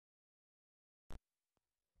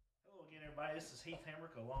everybody. This is Heath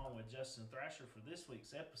Hamrick along with Justin Thrasher for this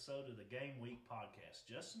week's episode of the Game Week Podcast.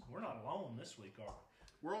 Justin, we're not alone this week, are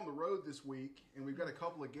we? We're on the road this week, and we've got a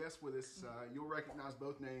couple of guests with us. You'll recognize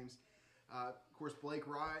both names. Of course, Blake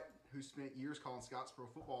Wright, who spent years calling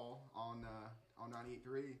Scottsboro football on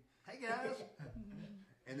 98.3. Hey, guys.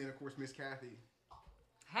 And then, of course, Miss Cathy.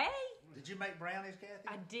 Hey! Did you make brownies, Kathy?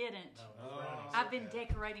 I didn't. No brownies. I've been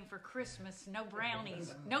decorating for Christmas. No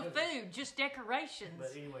brownies. No food, just decorations.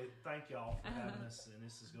 But anyway, thank y'all for having us, and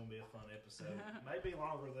this is going to be a fun episode. Maybe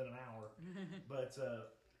longer than an hour. But,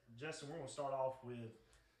 Justin, we're going to start off with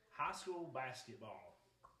high school basketball.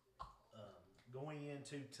 Going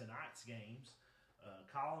into tonight's games,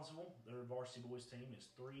 Collinsville, their varsity boys team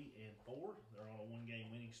is 3-4. They're on a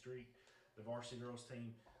one-game winning streak. The varsity girls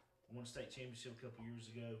team won a state championship a couple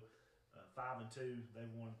years ago. 5-2. They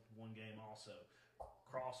won one game also.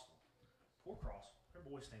 Crossville. Poor Crossville. Their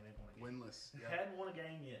boys team ain't won a game. Winless. Yeah. Hadn't won a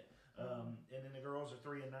game yet. And then the girls are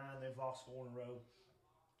 3-9. They've lost 4 in a row.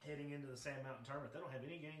 Heading into the Sand Mountain Tournament. They don't have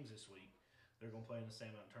any games this week. They're going to play in the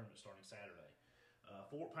Sand Mountain Tournament starting Saturday.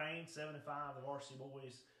 Fort Payne, 7-5. The varsity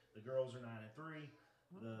boys. The girls are 9-3.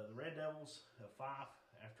 The Red Devils have 5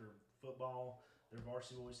 after football. Their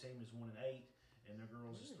varsity boys team is 1-8. And their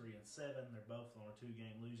girls is 3-7. They're both on a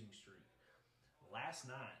 2-game losing streak. Last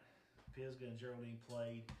night, Pisgah and Geraldine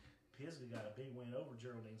played. Pisgah got a big win over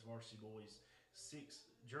Geraldine's varsity boys.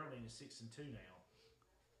 Geraldine is 6-2 now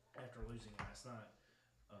after losing last night.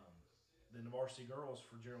 Then the varsity girls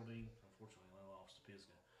for Geraldine, unfortunately, they lost to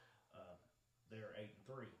Pisgah. They're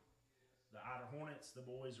 8-3. The Ider Hornets, the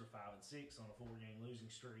boys are 5-6 on a 4-game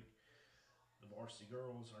losing streak. The varsity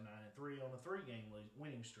girls are 9-3 on a 3-game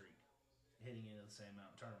winning streak, heading into the Sand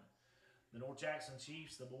Mountain Tournament. The North Jackson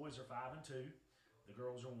Chiefs, the boys are 5-2. The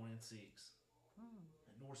girls are 1-6.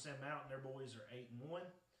 At North Sand Mountain, their boys are 8-1.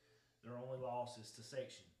 Their only loss is to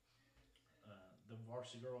section. The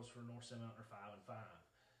varsity girls for North Sand Mountain are 5-5.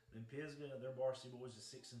 Then Pisgah, their varsity boys is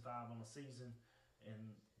 6-5 on the season, and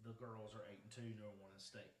the girls are 8-2. No one in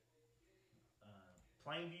state.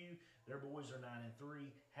 Plainview, their boys are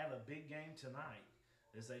 9-3. Have a big game tonight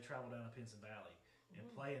as they travel down to Pinson Valley and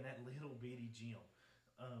play in that little bitty gym.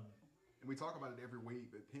 And we talk about it every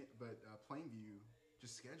week, but Plainview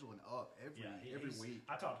just scheduling up every week.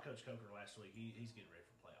 I talked to Coach Coker last week. He's getting ready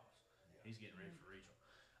for playoffs. Yeah. He's getting ready for regional.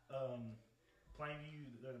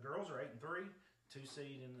 Plainview, the girls are 8-3, 2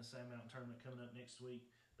 seed in the Sand Mountain Tournament coming up next week.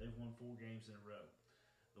 They've won 4 games in a row.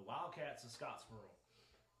 The Wildcats of Scottsboro,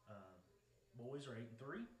 boys are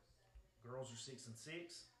 8-3, girls are 6-6,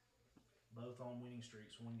 both on winning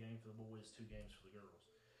streaks. 1 game for the boys, 2 games for the girls.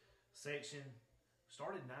 Section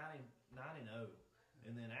started 9-0,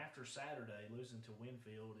 and then after Saturday, losing to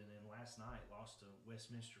Winfield, and then last night lost to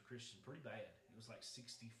Westminster Christian pretty bad. It was like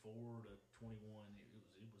 64-21.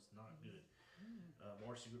 It was not good.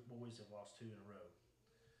 Varsity boys have lost 2 in a row.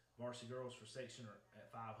 Varsity girls for section are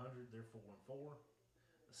at 500. They're 4-4.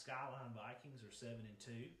 The Skyline Vikings are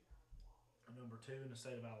 7-2. Number 2 in the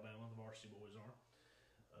state of Alabama. The varsity boys are.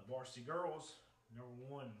 Varsity girls, number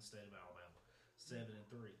 1 in the state of Alabama,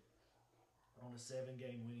 7-3. On a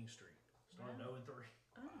 7-game winning streak. Started 0-3.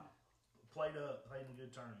 Oh. Played in a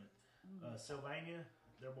good tournament. Sylvania,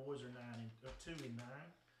 their boys are 2-9.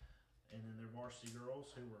 And then their varsity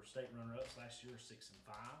girls, who were state runner-ups last year, are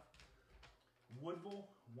 6-5.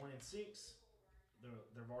 Woodville, 1-6.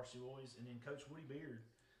 Their varsity boys. And then Coach Woody Beard,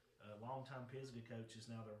 a longtime Pisgah coach,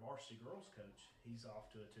 is now their varsity girls coach. He's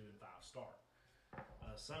off to a 2-5 start.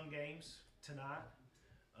 Some games tonight.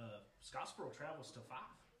 Scottsboro travels to 5.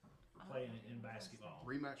 Playing in basketball.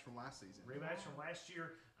 Rematch from last season. Rematch from last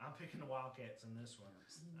year. I'm picking the Wildcats in this one.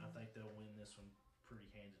 I think they'll win this one pretty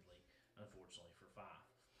handedly, unfortunately, for 5.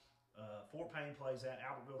 Fort Payne plays at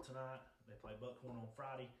Albertville tonight. They play Buckhorn on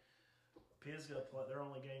Friday. Pisgah, their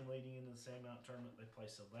only game leading into the Sand Mountain Tournament, they play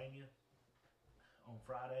Sylvania on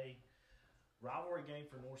Friday. Rivalry game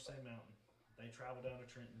for North Sand Mountain. They travel down to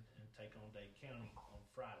Trenton and take on Dade County on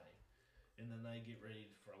Friday. And then they get ready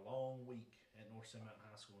for a long week at North Sand Mountain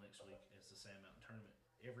High School next week. It's the Sand Mountain Tournament.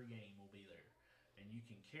 Every game will be there. And you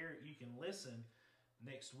can listen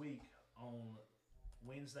next week on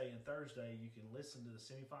Wednesday and Thursday. You can listen to the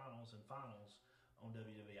semifinals and finals on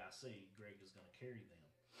WWIC. Greg is going to carry them.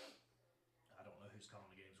 I don't know who's calling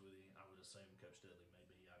the games with you. I would assume Coach Dudley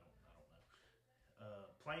maybe. I don't know.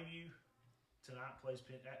 Plainview tonight plays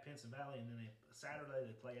at Pinson Valley, and then Saturday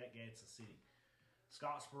they play at Gadsden City.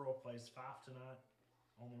 Scottsboro plays 5 tonight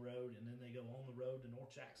on the road, and then they go on the road to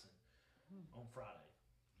North Jackson on Friday.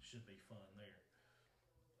 Should be fun there.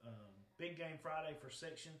 Big game Friday for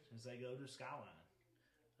section as they go to Skyline.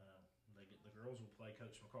 The girls will play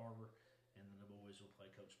Coach McCarver, and then the boys will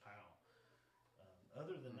play Coach Powell.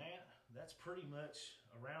 other than that, that's pretty much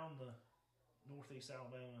around the Northeast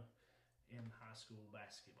Alabama in high school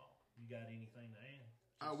basketball. You got anything to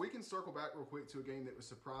add? We can circle back real quick to a game that was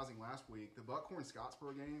surprising last week, the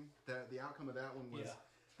Buckhorn-Scottsboro game. The outcome of that one was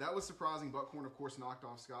that was surprising. Buckhorn, of course, knocked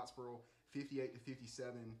off Scottsboro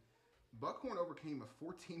 58-57. Buckhorn overcame a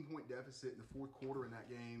 14-point deficit in the fourth quarter in that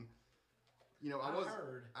game. You know, I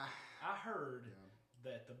heard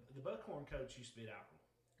that the Buckhorn coach used to be at Alcorn.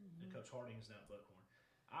 And Coach Harding is now at Buckhorn.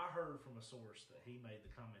 I heard from a source that he made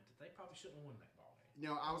the comment that they probably shouldn't have won that ball game. You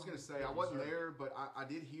know, I was going to say, I wasn't there, but I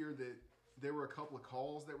did hear that there were a couple of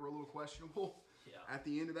calls that were a little questionable at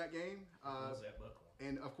the end of that game. Was at Buckhorn.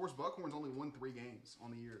 And, of course, Buckhorn's only won 3 games on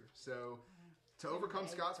the year. So to overcome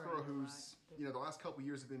Scottsboro, who's, you know, the last couple of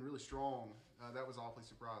years have been really strong, that was awfully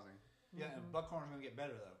surprising. Yeah, and Buckhorn's going to get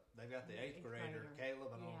better, though. They've got the 8th grader,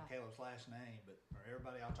 Caleb. I don't know Caleb's last name, but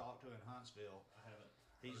everybody I talked to in Huntsville, I haven't.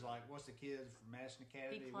 he's like, what's the kid from Madison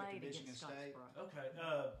Academy? He Went played to Michigan against State. Scottsboro. Okay.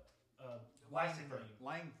 Langford.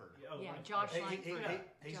 Langford. Josh He- Langford.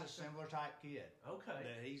 he's a similar type kid. Okay.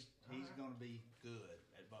 That he's going to be good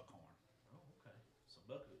at Buckhorn. Oh, okay. So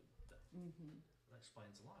that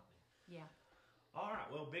explains a lot then. Yeah. All right.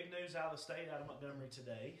 Well, big news out of the state, out of Montgomery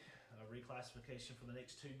today. Reclassification for the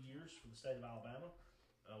next 2 years for the state of Alabama.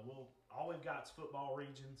 All we've got is football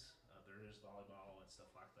regions. There is volleyball and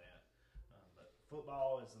stuff like that. But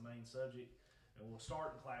football is the main subject. And we'll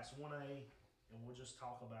start in Class 1A, and we'll just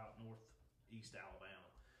talk about Northeast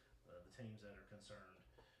Alabama, the teams that are concerned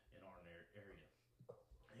in our area.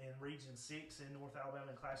 In Region 6 in North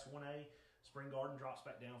Alabama in Class 1A, Spring Garden drops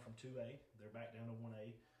back down from 2A. They're back down to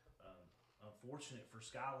 1A. Unfortunate for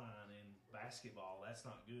Skyline in basketball, that's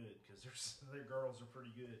not good because their girls are pretty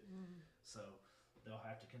good. So they'll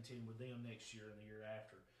have to contend with them next year and the year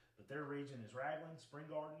after. But their region is Ragland, Spring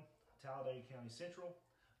Garden, Talladega County Central,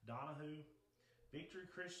 Donahue, Victory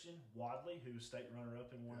Christian, Wadley, who's state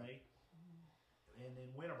runner-up in 1A, and then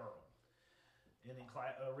Winterboro. And in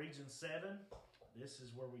Region 7, this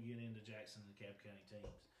is where we get into Jackson and DeKalb County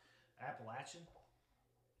teams. Appalachian,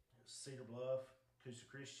 Cedar Bluff, Coosa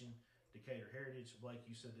Christian, Decatur Heritage. Blake,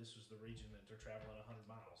 you said this was the region that they're traveling 100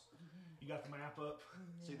 miles. You got the map up?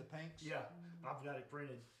 See the pinks? Yeah, I've got it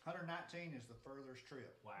printed. 119 is the furthest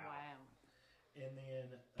trip. Wow. And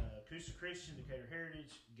then Coosa Christian, Decatur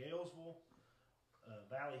Heritage, Galesville,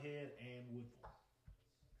 Valley Head, and Woodville.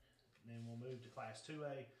 And then we'll move to Class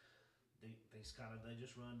 2A. They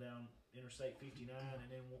just run down Interstate 59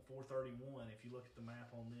 and then 431. If you look at the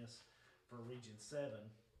map on this for Region 7,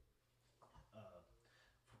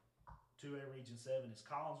 2A Region 7 is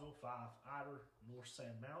Collinsville, 5 Ider, North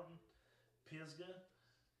Sand Mountain, Pisgah,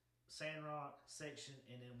 Sandrock, Section,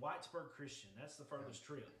 and then Whitesburg Christian. That's the furthest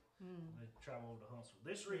trip. They travel over to Huntsville.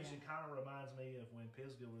 This region kind of reminds me of when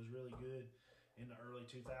Pisgah was really good in the early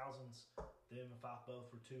 2000s. Them and Fife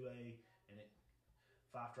both were 2A, and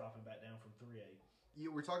Fife dropping back down from 3A.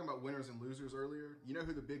 We were talking about winners and losers earlier. You know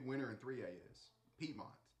who the big winner in 3A is?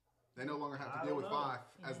 Piedmont. They no longer have to deal with Fife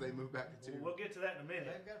as they move back to 2. We'll get to that in a minute.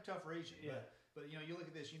 They've got a tough region. Yeah. But you look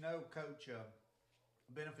at this. Coach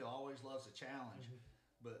Benefield always loves a challenge.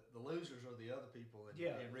 But the losers are the other people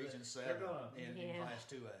in Region 7 in Class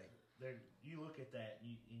 2A. You look at that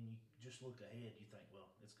and you just look ahead. You think, well,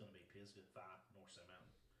 it's going to be Pisgah, Fife, North Sand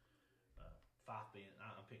Mountain. Fife being,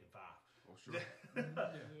 I'm picking Fife. Well, sure.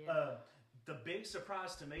 The big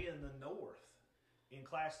surprise to me in the north, in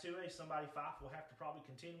Class 2A, somebody Fife will have to probably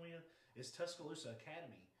contend with is Tuscaloosa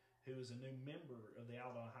Academy, who is a new member of the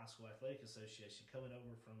Alabama High School Athletic Association coming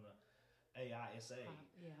over from the AHSAA.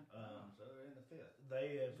 So they're in the 5th.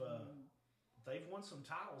 They've won some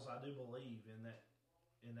titles, I do believe, in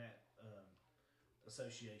that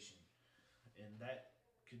association, and that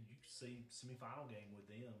you could see semifinal game with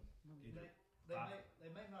them. They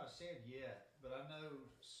may not have said yet, but I know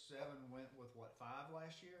 7 went with 5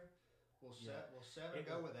 last year. Will 7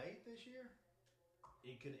 go with 8 this year?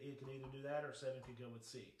 It could either do that or 7 could go with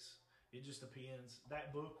 6. It just depends.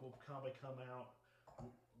 That book will probably come out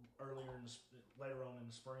later on in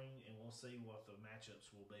the spring, and we'll see what the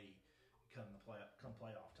matchups will be come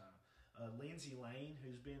playoff time. Lindsay Lane,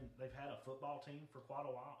 they've had a football team for quite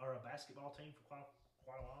a while, or a basketball team for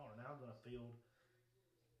quite a while, are now going to field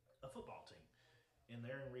a football team, and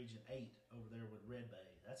they're in Region 8 over there with Red Bay.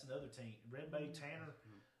 That's another team. Red Bay, Tanner.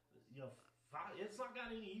 It's not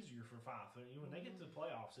got any easier for Fife. When they get to the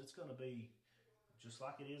playoffs, it's going to be just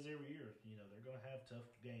like it is every year. They're going to have tough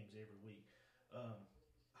games every week.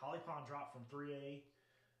 Holly Pond dropped from 3A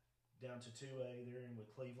down to 2A. They're in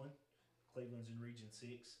with Cleveland. Cleveland's in Region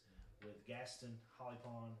 6 with Gaston, Holly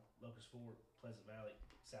Pond, Locust Fork, Pleasant Valley,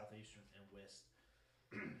 Southeastern, and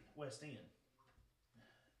West End.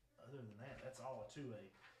 other than that, that's all a 2A.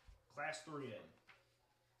 Class 3A.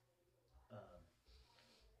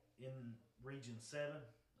 In Region 7,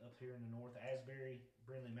 up here in the north, Asbury,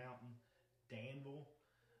 Brindley Mountain, Danville,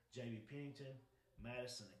 J.B. Pennington,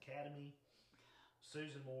 Madison Academy,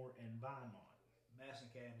 Susan Moore, and Vinemont.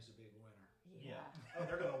 Madison Academy's a big winner. Yeah. Oh,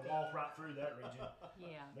 they're going to walk right through that region.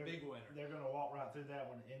 Yeah. Big winner. They're going to walk right through that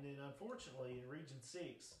one. And then, unfortunately, in Region 6,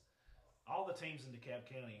 all the teams in DeKalb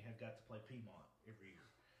County have got to play Piedmont every year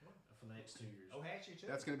for the next 2 years. AHSAA, too.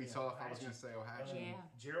 That's going to be tough. I was going to say Yeah. AHSAA.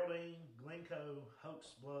 Geraldine, Glencoe,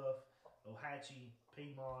 Hoax Bluff, Ohatchee,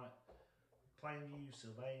 Piedmont, Plainview,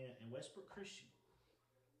 Sylvania, and Westbrook Christian.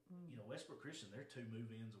 You know, Westbrook Christian, they're 2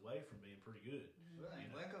 move-ins away from being pretty good. Well,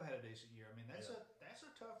 and Glencoe had a decent year. I mean, that's a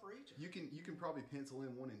tough region. You can probably pencil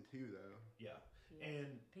in 1 and 2 though. Yeah.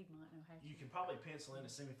 And Piedmont, you can probably pencil in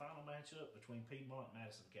a semifinal matchup between Piedmont and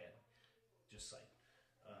Madison Academy. Just say.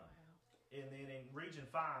 And then in Region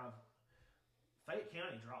 5, Fayette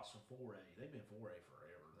County drops from 4A. They've been 4A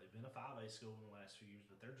forever. They've been a 5A school in the last few years,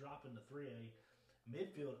 but they're dropping to 3A.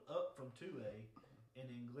 Midfield up from 2A, and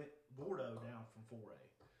then Gordo down from 4A.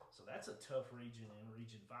 So that's a tough region in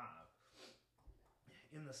Region 5.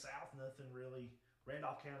 In the South, nothing really.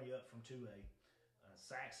 Randolph County up from 2A.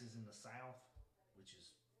 Saxe is in the South, which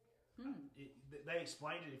is... they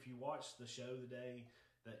explained it if you watched the show today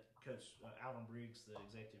that Coach Alvin Briggs, the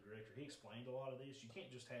executive director, he explained a lot of this. You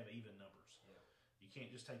can't just have even numbers. Yeah. You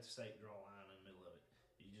can't just take the state and draw a line in the middle of it.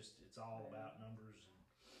 It's all about numbers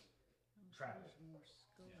and travel. There's more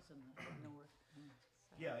schools in the north.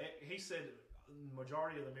 Yeah, he said the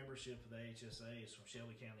majority of the membership of the AHSAA is from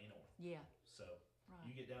Shelby County North. Yeah. So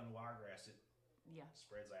you get down to Wiregrass, it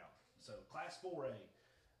spreads out. So Class 4A,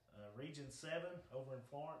 Region 7 over in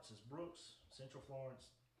Florence is Brooks, Central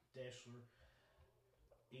Florence, Deschler,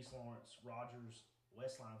 East Lawrence, Rogers,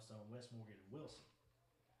 West Limestone, West Morgan, and Wilson.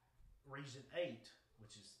 Region 8,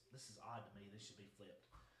 this is odd to me, this should be flipped.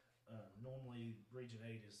 Normally Region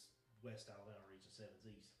 8 is West Alabama, Region 7 is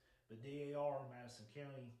East. But DAR, Madison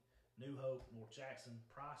County, New Hope, North Jackson,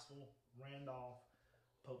 Priceville, Randolph,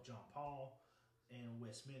 Pope John Paul, and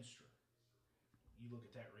Westminster. You look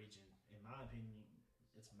at that region, in my opinion,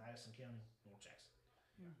 it's Madison County, North Jackson.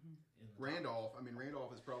 Randolph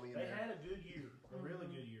is probably in there. They had a good year, a really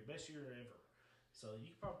good year, best year ever. So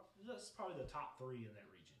that's probably the top 3 in that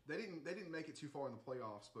region. They didn't make it too far in the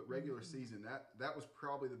playoffs, but regular season that was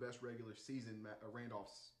probably the best regular season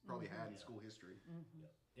Randolph's probably had in school history.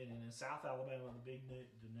 And in South Alabama, the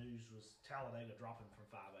news was Talladega dropping from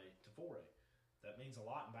 5A to 4A. That means a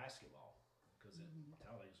lot in basketball because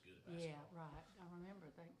Talladega's good at basketball. Yeah, right. I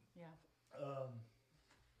remember that. Yeah.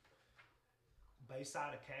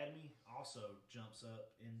 Bayside Academy also jumps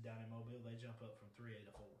up down in Mobile. They jump up from 3A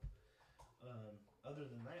to 4. Other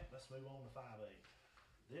than that, let's move on to 5A.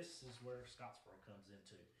 This is where Scottsboro comes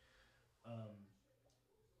into.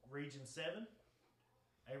 Region 7,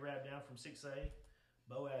 ARAB down from 6A,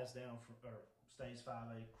 Boaz stays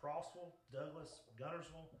 5A, Crossville, Douglas,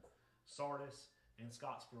 Guntersville, Sardis, and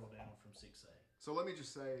Scottsboro down from 6A. So let me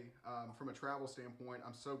just say, from a travel standpoint,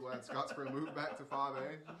 I'm so glad Scottsboro moved back to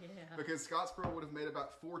 5A because Scottsboro would have made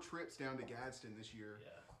about 4 trips down to Gadsden this year,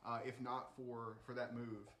 if not for that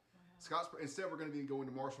move. Scottsboro, instead we're going to be going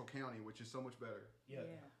to Marshall County, which is so much better. Yeah.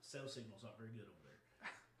 Cell signal's not very good over there.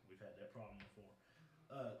 We've had that problem before.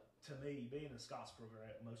 To me, being a Scottsboro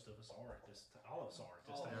grad, most of us are at this. All of us are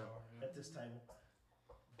at this table.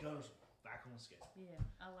 Guntersville back on the schedule. Yeah,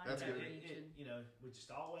 I like That's that good. region. We just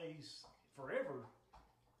always forever.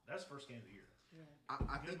 That's the first game of the year. Yeah.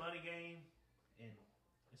 I Good think money game, and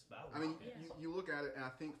it's about. you look at it, and I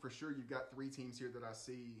think for sure you've got 3 teams here that I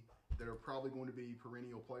see that are probably going to be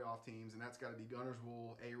perennial playoff teams, and that's got to be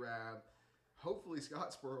Guntersville, ARAB, hopefully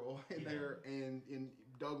Scottsboro in there, and in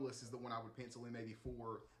Douglas is the one I would pencil in maybe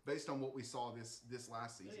 4, based on what we saw this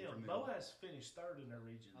last season. From them. Boaz finished 3rd in their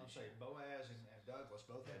region. I'll say Boaz and Douglas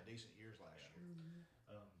both had decent years last year.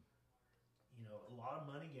 A lot of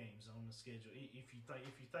money games on the schedule. If you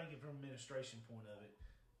think from an administration point of it,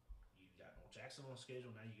 you got North Jackson on the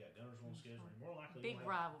schedule. Now you got Guntersville on the schedule. More likely,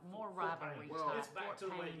 More rivalry. Well, it's back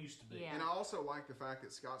to the way it used to be. Yeah. And I also like the fact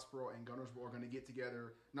that Scottsboro and Guntersville are going to get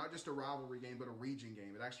together, not just a rivalry game, but a region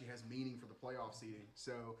game. It actually has meaning for the playoff seeding.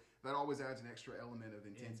 So that always adds an extra element of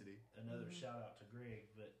intensity. And another shout out to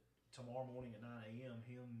Greg, but tomorrow morning at 9 a.m.,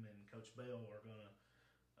 him and Coach Bell are going to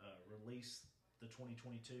release the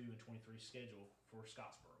 2022 and 23 schedule for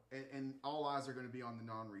Scottsboro. And all eyes are going to be on the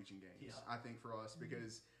non-region games, I think, for us,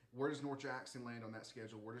 because where does North Jackson land on that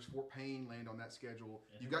schedule? Where does Fort Payne land on that schedule?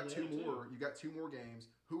 And You've got 2 more. You've got 2 more games.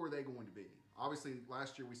 Who are they going to be? Obviously,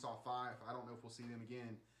 last year we saw 5. I don't know if we'll see them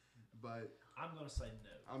again. but I'm going to say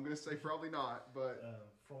no. I'm going to say probably not. But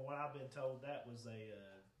from what I've been told, that was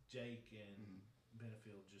Jake and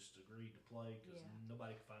Benefield just agreed to play because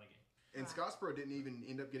nobody could find a game. And Scottsboro didn't even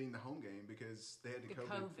end up getting the home game because they had the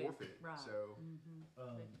COVID forfeit. Right. So,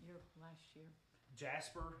 Your last year.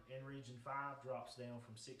 Jasper in Region 5 drops down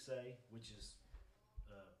from 6A, which is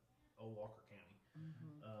Old Walker County.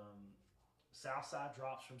 Southside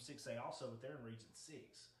drops from 6A also, but they're in Region 6.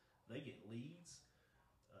 They get Leeds.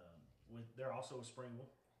 They're also a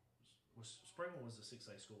Springville. Springville was a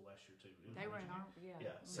 6A school last year too. They were in our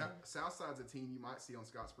Southside's a team you might see on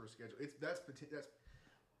Scottsboro's schedule. That's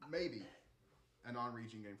maybe a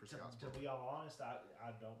non-region game for Scottsboro. To be all honest,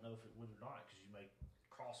 I don't know if it would or not because you may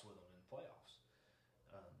cross with them in the playoffs.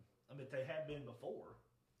 I mean, they have been before.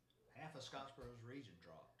 Half of Scottsboro's region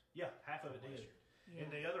dropped. Yeah, half of it did. Yeah.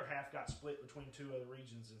 And the other half got split between two other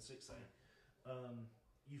regions in 6A.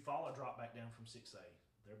 Eufaula dropped back down from 6A.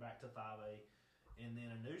 They're back to 5A. And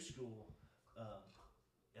then a new school,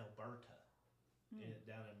 Alberta,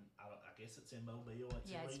 down in, I guess it's in Mobile.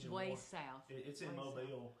 It's way south. It's in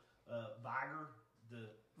Mobile. Viger, the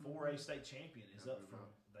 4A state champion, is up from,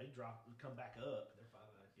 they come back up. They're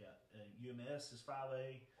 5A. Yeah. UMS is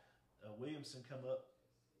 5A. Williamson come up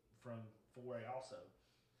from 4A also.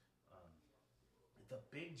 The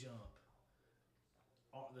big jump,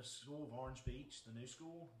 the school of Orange Beach, the new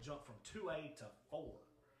school, jumped from 2A to 4.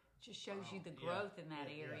 Just shows you the growth in that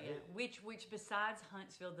area, which besides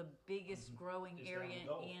Huntsville, the biggest growing area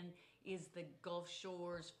is the Gulf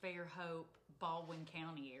Shores, Fairhope, Baldwin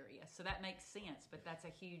County area. So that makes sense, but that's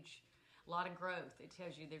a lot of growth. It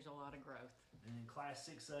tells you there's a lot of growth. And in Class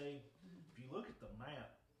 6A, if you look at the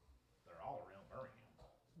map, they're all around Birmingham.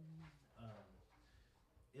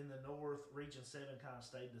 In the north, Region 7 kind of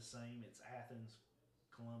stayed the same. It's Athens,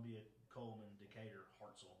 Columbia, Coleman, Decatur,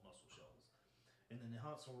 Hartselle, Muscle Shoals. And then the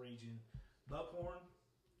Huntsville region, Buckhorn,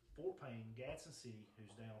 Fort Payne, Gadsden City,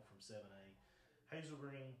 who's down from 7A, Hazel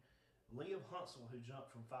Green, Lee of Huntsville, who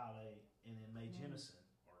jumped from 5A, and then May Jemison,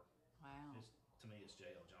 to me it's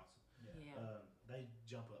J.L. Johnson. Yeah. They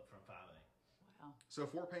jump up from 5A. Wow. So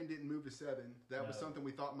Fort Payne didn't move to 7. That was something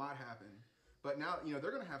we thought might happen. But now,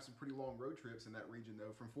 they're going to have some pretty long road trips in that region,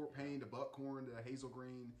 though. From Fort Payne to Buckhorn to Hazel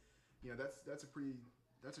Green, that's a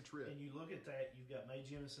trip. And you look at that, you've got May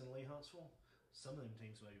Jemison, Lee Huntsville. Some of them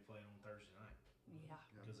teams may be playing on Thursday night. Yeah.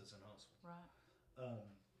 Because it's in Huntsville. Right.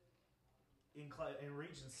 In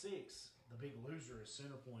Region 6, the big loser is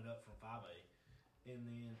Center Point up from 5A. And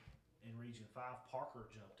then in Region 5, Parker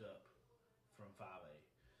jumped up from 5A.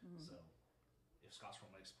 So if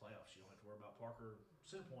Scottsboro makes the playoffs, you don't have to worry about Parker or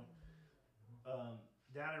Center Point.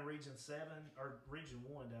 Down in Region 7, or Region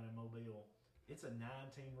 1 down in Mobile, it's a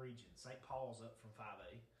 9-team region. St. Paul's up from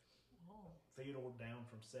 5A. Theodore down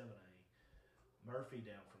from 7A. Murphy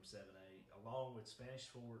down from 7A, along with Spanish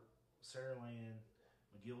Fort, Saraland,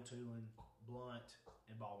 McGill-Tulane, Blount,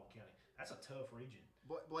 and Baldwin County. That's a tough region.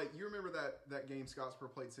 Blake, you remember that game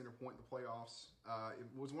Scottsboro played Center Point in the playoffs?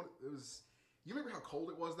 You remember how cold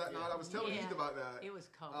it was that night? I was telling Heath about that. It was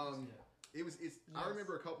cold. I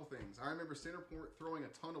remember a couple things. I remember Center Point throwing a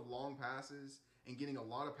ton of long passes and getting a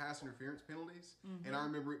lot of pass interference penalties, and I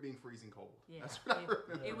remember it being freezing cold. Yeah. That's what I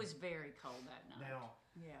remember. It was very cold that night. Now,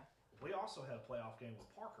 we also had a playoff game with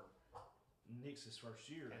Parker. Nix's first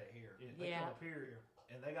year. They came up here,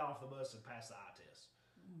 and they got off the bus and passed the eye test.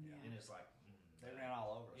 And it's like... they ran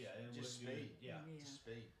all over us. Yeah, it just was speed. Good. Yeah. Just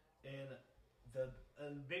speed. And the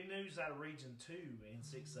big news out of Region 2 in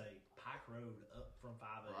 6A, Pike Road up from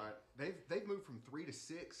 5A. Right. They've moved from 3 to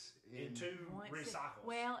 6 in 2 recycles.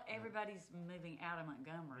 Well, everybody's moving out of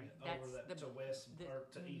Montgomery. That's to west or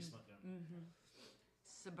to east Montgomery.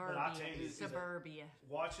 Suburbia.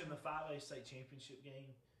 Watching the 5A state championship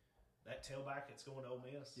game, that tailback that's going to Ole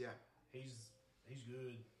Miss, he's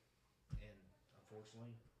good. And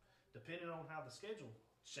unfortunately, depending on how the schedule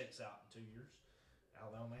shakes out in 2 years,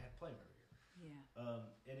 Alabama may have to play him every year. Yeah.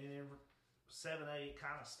 And then in 7A, it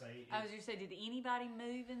kind of stayed. I was going to say, did anybody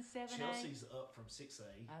move in 7A? Chelsea's up from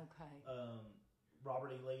 6A. Okay.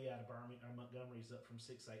 Robert E. Lee out of Montgomery's up from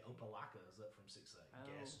 6A. Opelika is up from 6A.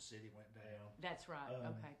 Gadsden City went down. That's right.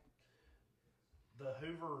 Okay. The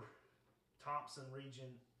Hoover-Thompson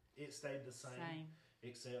region, it stayed the same.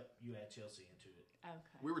 Except you add Chelsea into it.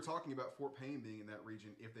 Okay. We were talking about Fort Payne being in that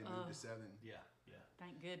region if they moved to 7. Yeah.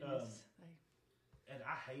 Thank goodness. And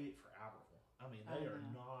I hate it for Albertville. I mean, they are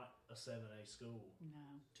not a 7A school.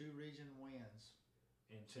 No. 2 region wins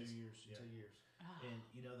in 2 years. Yeah. 2 years. And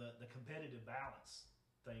the competitive balance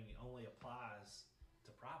thing only applies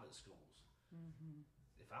to private schools.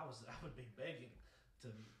 If I would be begging to.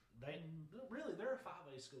 They're a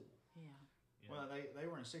 5A school. Yeah. Well, they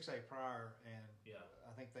were in 6A prior, and yeah.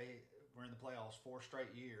 I think they were in the playoffs 4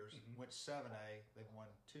 straight years. Went to 7A. They've won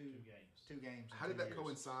two games. 2 games. How did that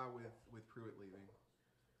coincide with Pruitt leaving?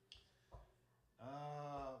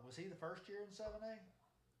 Was he the first year in 7A?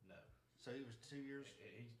 No. So he was 2 years.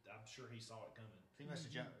 I'm sure he saw it coming. He must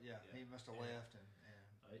have jumped. Yeah, he must have left, and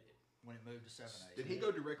when it moved to 7A. Did he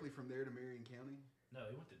go directly from there to Marion County? No,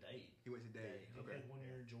 he went to Dade. He went to Dade. He played 1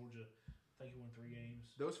 year in Georgia. I think he won 3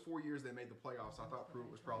 games. Those 4 years they made the playoffs, I thought Pruitt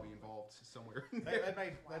was probably involved somewhere. They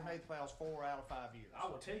made the playoffs 4 out of 5 years. I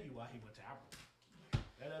will tell you why he went to Alabama.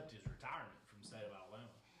 That upped his retirement from the state of Alabama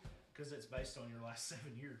because it's based on your last 7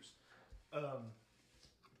 years.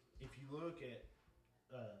 If you look at,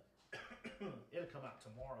 it'll come out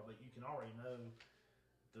tomorrow, but you can already know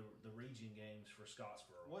the region games for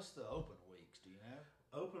Scottsboro. What's the open weeks? Do you know?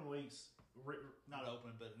 Open weeks. Not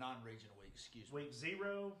open, but non-regional weeks. Excuse me. Week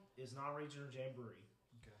 0 is non-regional jamboree.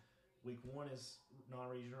 Okay. Week 1 is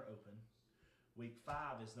non-regional or open. Week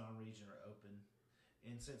 5 is non-regional or open.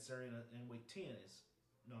 And since they're in week 10 is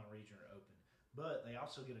non-regional or open. But they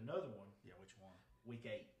also get another one. Yeah, which one? Week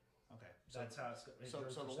 8. Okay. That's how it's so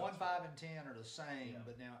the 1, 5, and 10 are the same,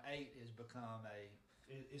 but now 8 has become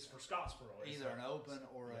it's for Scottsboro. Either an open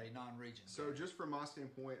or a non-region. So just from my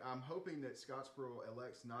standpoint, I'm hoping that Scottsboro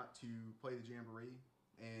elects not to play the Jamboree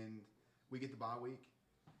and we get the bye week.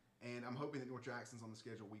 And I'm hoping that North Jackson's on the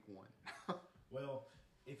schedule week 1. Well,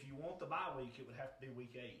 if you want the bye week, it would have to be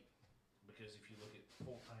week 8. Because if you look at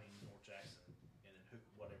Fort Payne, North Jackson, and then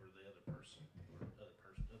whatever the other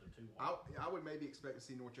two want. I would maybe expect to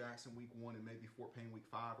see North Jackson week 1 and maybe Fort Payne week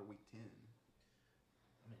 5 or week 10.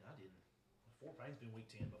 I mean, I didn't. Fort Payne's been week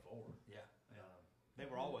 10 before. Yeah. They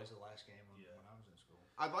were always the last game when I was in school.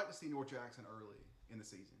 I'd like to see North Jackson early in the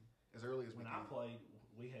season, as early as we can. When I played,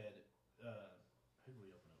 we had who did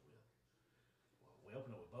we open up with? Well, we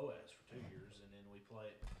opened up with Boaz for 2 years, and then we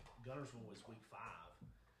played. Gunnersville was week 5.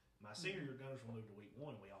 My senior year, Gunnersville moved to week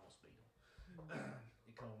 1. We almost beat them.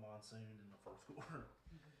 It came monsoon in the first quarter.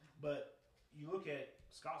 But you look at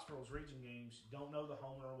Scottsboro's region games. You don't know the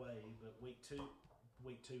home or away, but week 2,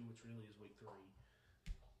 which really is week 3,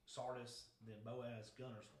 Sardis, then Boaz,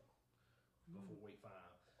 Gunnersville before week 5.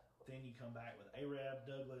 Then you come back with Arab,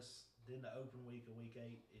 Douglas, then the open week of week 8,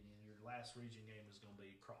 and then your last region game is going to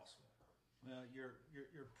be Crossville. Well, you're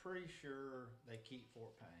pretty sure they keep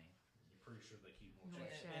Fort Payne. You're pretty sure they keep North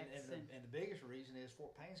Jackson. And the biggest reason is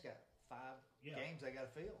Fort Payne's got 5 games they got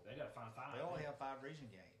to fill. They got to find 5. They only have 5 region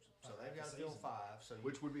games, so they've got to fill 5. So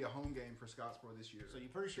which would be a home game for Scottsboro this year. So you're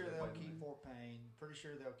pretty sure they'll keep Fort Payne. Pretty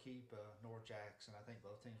sure they'll keep North Jackson. I think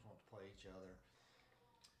both teams want to play each other.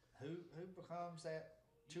 Who becomes that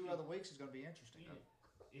 2 other weeks is going to be interesting.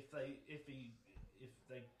 If they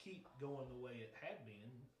keep going the way it had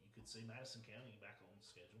been, you could see Madison County back on the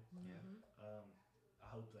schedule. Yeah. I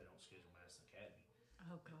hope they don't schedule Madison Academy.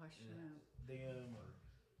 Oh gosh, no. Them or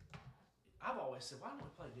I've always said, why don't we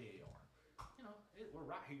play DAR? You know, we're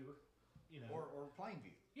right here. You know, or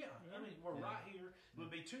Plainview. Yeah, I mean we're right here. It would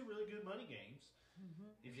be 2 really good money games.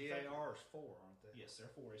 If DAR is 4, aren't they? Yes, they're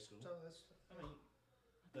 4A school. So that's. I mean,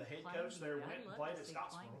 the head coach there went and played at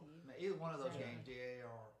Scottsboro. Either one of those games,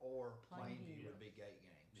 DAR or Plainview, would be gate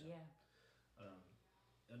games. Yeah.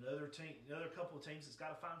 Another couple of teams that's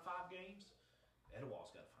got to find 5 games.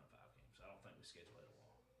 Etowah's got to find 5 games. I don't think we schedule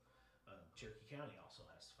Etowah. Cherokee County also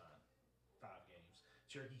has to find 5 games.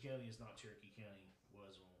 Cherokee County is not Cherokee County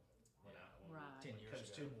was when 10 years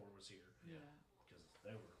Coach ago. Tumor was here. Yeah. Because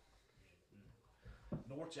they were.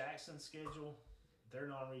 North Jackson's schedule, their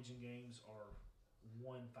non-region games are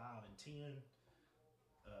 1, 5, and 10.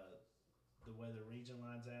 The way the region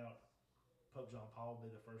lines out, Pope John Paul will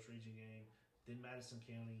be the first region game. Then Madison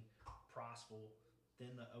County, Priceville,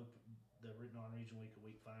 then the non-region week of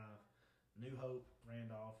week 5, New Hope,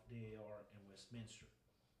 Randolph, DAR, and Westminster.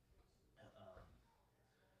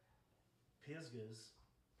 Pisgah's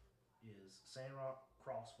is Sandrock,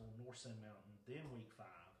 Crossville, North Sand Mountain, then week 5.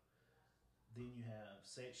 Then you have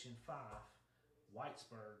Section 5,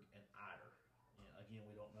 Whitesburg, and Eider. And again,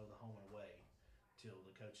 we don't know the home and away till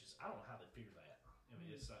the coaches. I don't know how they figure that. I mean,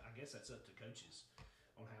 I guess that's up to coaches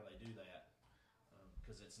on how they do that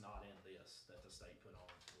because it's not in this that the state put on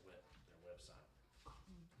their website.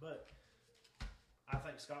 But I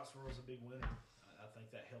think Scottsboro is a big winner. I think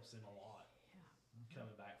that helps them a lot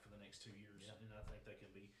coming back for the next 2 years, and I think they can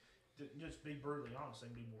be. Just be brutally honest, they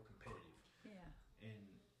can be more competitive. Yeah. And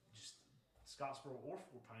just Scottsboro or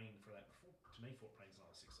Fort Payne for that. To me, Fort Payne's not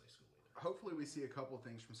a 6A school either. Hopefully we see a couple of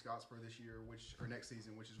things from Scottsboro this year, or next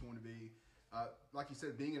season, which is going to be, like you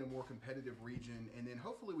said, being in a more competitive region, and then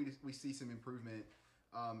hopefully we see some improvement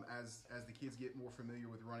as the kids get more familiar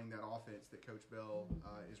with running that offense that Coach Bell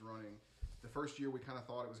is running. The first year we kind of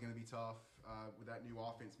thought it was going to be tough with that new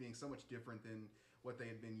offense being so much different than what they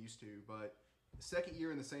had been used to. But the second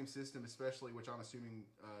year in the same system, especially, which I'm assuming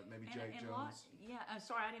maybe Jake Jones. I'm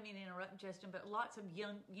sorry, I didn't mean to interrupt, Justin, but lots of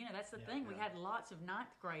young, that's the thing. We had lots of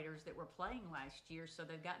ninth graders that were playing last year, so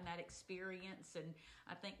they've gotten that experience. And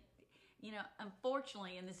I think,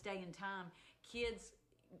 unfortunately, in this day and time, kids,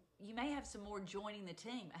 you may have some more joining the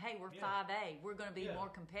team. Hey, we're 5A. We're going to be more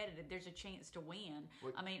competitive. There's a chance to win.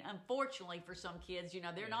 I mean, unfortunately for some kids,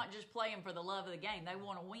 they're not just playing for the love of the game. They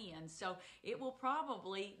want to win. So it will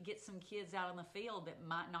probably get some kids out on the field that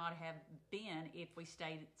might not have been if we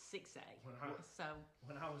stayed at 6A.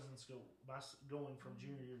 When I was in school, going from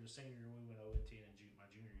junior year to senior year, we went 0-10 in my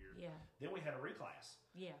junior year. Yeah. Then we had a reclass.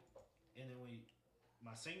 Yeah. And then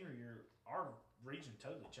my senior year, our region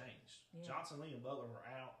totally changed. Yeah. Johnson, Lee, and Butler were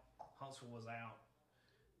out. Huntsville was out.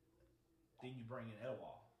 Then you bring in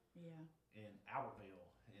Etowah. Yeah. And Albertville,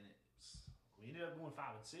 and we ended up going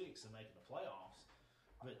 5 and 6 and making the playoffs.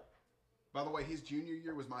 But by the way, his junior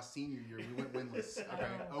year was my senior year. We went winless. Okay,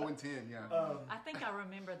 0-10. Yeah. I think I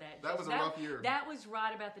remember that. That was a rough year. That was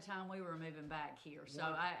right about the time we were moving back here. So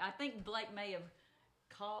I think Blake may have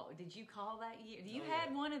called. Did you call that year? You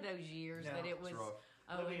had one of those years that it was. Rough.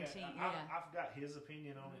 0-10. I've got his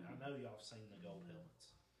opinion on it. I know y'all have seen the gold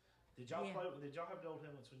helmets. Did y'all play? Did y'all have gold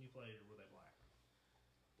helmets when you played, or were they black?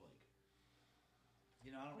 Blake.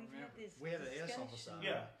 I don't remember. We had an S on the side.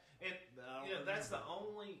 Yeah, and that's the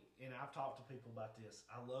only. And I've talked to people about this.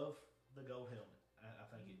 I love the gold helmet. I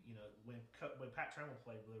think when Pat Trammell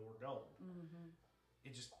played, they were gold. Mm-hmm.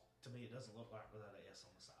 It just, to me, it doesn't look like without an S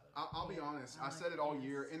on the side of it. I'll be honest. I said it all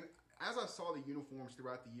year, and as I saw the uniforms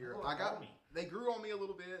throughout the year, they grew on me a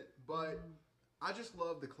little bit, but I just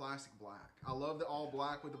love the classic black. I love the all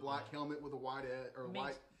black with the black helmet with a white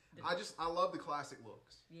white. I love the classic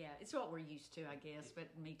looks. Yeah, it's what we're used to, I guess. But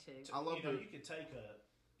me too. I love you could take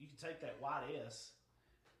that white S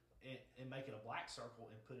and make it a black circle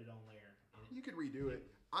and put it on there. You could redo it.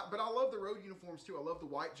 But I love the road uniforms too. I love the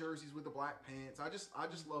white jerseys with the black pants. I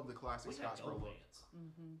just love the classic Scottsboro look.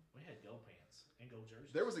 We had gold pants and gold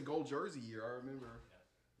jerseys. There was a gold jersey year, I remember,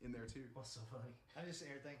 in there too. What's so funny? I'm just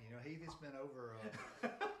sitting here thinking, Heath, it's been over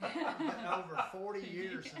 40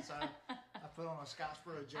 years since I put on a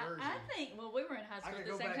Scottsboro jersey. I think, we were in high school I at could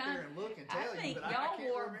the go same back time. there and look and tell I think you, but y'all I can't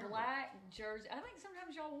wore remember. black jerseys. I think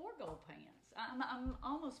sometimes y'all wore gold pants. I'm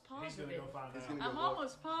almost positive. He's going to go find out. I'm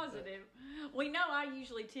almost positive. We know I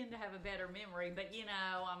usually tend to have a better memory, but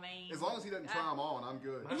I mean, as long as he doesn't try them on, I'm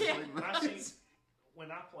good.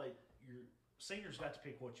 When I played, your seniors got to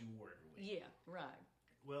pick what you wore every week. Yeah, right.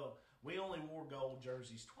 Well, we only wore gold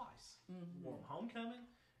jerseys twice. Mm-hmm. Wore them homecoming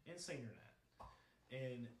and senior night,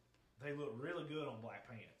 and they looked really good on black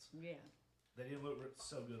pants. Yeah, they didn't look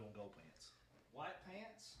so good on gold pants. White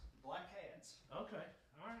pants, black hats. Okay,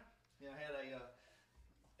 all right. I had a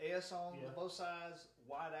S on both sides,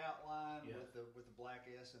 white outline with the black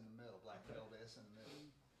S in the middle, black felt S in the middle.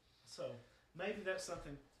 So maybe that's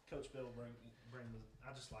something Coach Bill will bring. I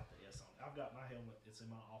just like the S on it. I've got my helmet. It's in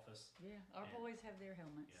my office. Yeah, our boys have their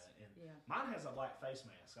helmets. Mine has a black face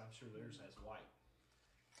mask. I'm sure theirs has white.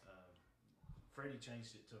 Freddie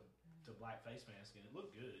changed it to black face mask, and it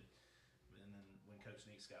looked good. And then when Coach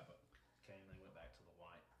Neeks came, they went back to the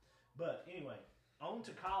white. But anyway, on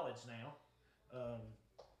to college now.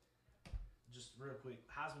 Just real quick,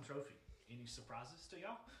 Heisman Trophy. Any surprises to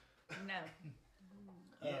y'all? No.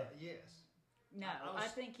 Yes. No, I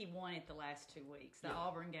think he won it the last 2 weeks. The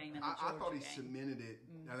Auburn game and the Georgia I thought he game. cemented it,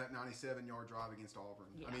 that 97-yard drive against Auburn.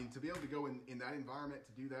 Yeah. I mean, to be able to go in that environment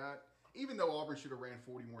to do that, even though Auburn should have ran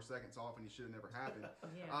 40 more seconds off and it should have never happened,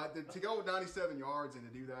 to go with 97 yards and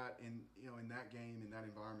to do that in that game, in that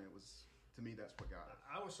environment, was, to me, that's what got it.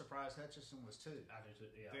 I was surprised Hutchinson was too. I do too,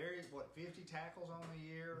 yeah. 50 tackles on the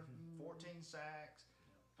year, 14 sacks.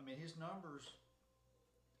 I mean, his numbers,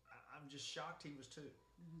 I'm just shocked he was two.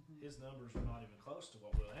 His numbers are not even close to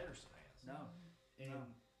what Will Henderson has. No. And,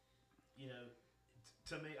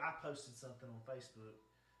 to me, I posted something on Facebook.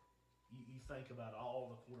 You think about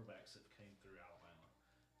all the quarterbacks that came through Alabama.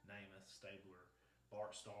 Namath, Stabler,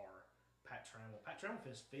 Bart Starr, Pat Trammell. Pat Trammell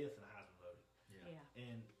finished 5th in the Heisman voting. Yeah.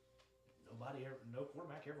 And no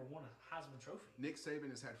quarterback ever won a Heisman Trophy. Nick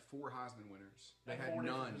Saban has had 4 Heisman winners. They had 4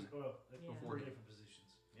 none before different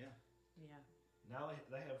positions. Yeah. Yeah. Now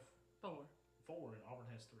they have 4, and Auburn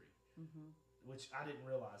has 3. Mm-hmm. Which I didn't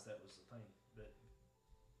realize that was the thing. But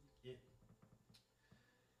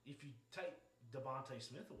if you take Devontae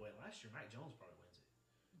Smith away last year, Mac Jones probably wins it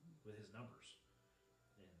with his numbers.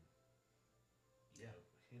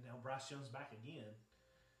 And now Bryce Young's back again.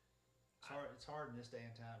 It's hard in this day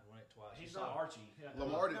and time to win it twice. He's not Archie. Yeah.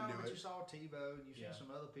 Lamar didn't do it. You saw Tebow, and you've seen some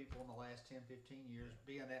other people in the last 10, 15 years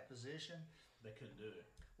be in that position. They couldn't do it.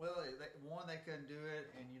 Well, they couldn't do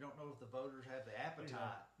it, and you don't know if the voters have the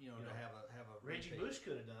appetite, to have a Reggie repeat. Bush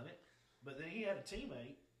could have done it, but then he had a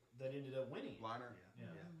teammate that ended up winning. Liner.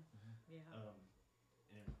 Yeah.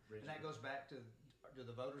 And that goes back to, do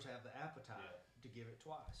the voters have the appetite to give it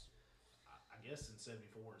twice? I guess in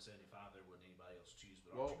 74 and 75 there wasn't anybody else to choose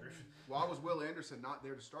but Archie Griffin. Why was Will Anderson not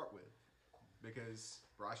there to start with? Because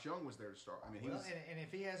Bryce Young was there to start. I mean, and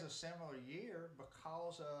if he has a similar year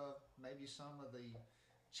because of maybe some of the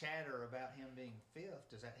chatter about him being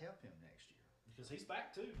fifth, does that help him next year? Because he's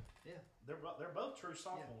back too. Yeah, they're both true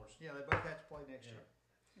sophomores. Yeah, they both have to play next year.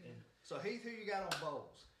 Yeah. So Heath, who you got on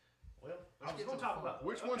bowls? Well, I was going to talk about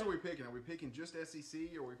which ones are we picking? Are we picking just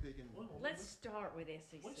SEC or are we picking? Let's start with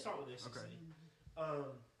SEC. Let's start with SEC. Okay.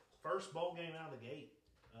 First bowl game out of the gate,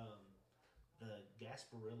 the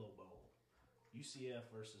Gasparillo Bowl, UCF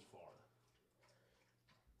versus Florida.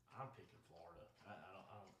 I'm picking Florida.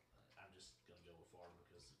 I'm just going to go with Florida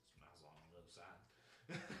because it's Malzahn on the other side.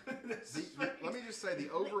 Let me just say the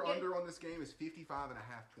over/under on this game is 55.5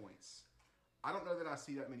 points. I don't know that I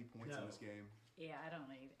see that many points in this game. Yeah, I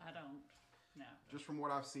don't. No. Just from what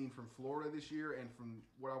I've seen from Florida this year and from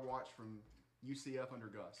what I've watched from UCF under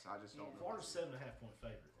Gus, I just don't know. Florida's 7.5 point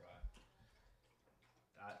favorite, right?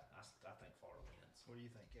 I think Florida wins. What do you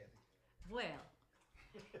think, Kathy? Well,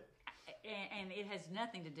 and it has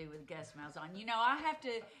nothing to do with Gus Malzahn. I have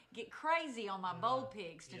to get crazy on my bowl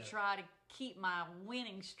picks to try to keep my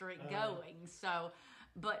winning streak going. So,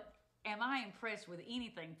 but am I impressed with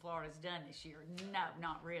anything Florida's done this year? No,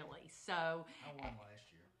 not really. So I won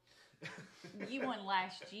last year. You won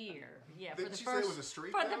last year, yeah. Didn't she say it was a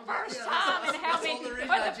streak? For the first time in how many? For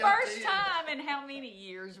the first time in how many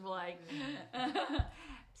years, Blake?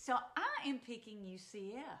 So I am picking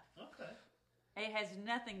UCF. Okay. It has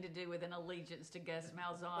nothing to do with an allegiance to Gus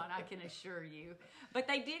Malzahn, I can assure you. But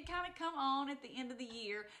they did kind of come on at the end of the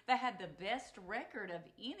year. They had the best record of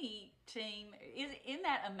any team. Isn't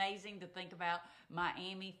that amazing to think about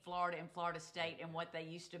Miami, Florida, and Florida State and what they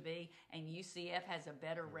used to be? And UCF has a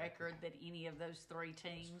better record than any of those three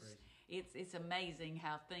teams. It's amazing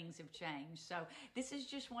how things have changed. So this is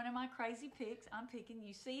just one of my crazy picks. I'm picking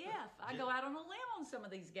UCF. I go out on a limb on some of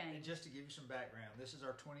these games. And just to give you some background, this is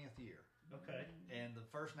our 20th year. Okay. And the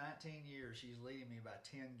first 19 years, she's leading me by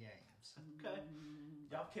 10 games. Okay.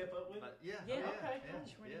 Y'all kept up with it? Yeah. Okay.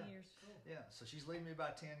 Yeah, 20 years. Cool. Yeah. So she's leading me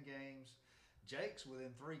by 10 games. Jake's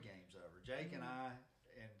within 3 games over. Jake and I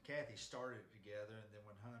and Cathy started together, and then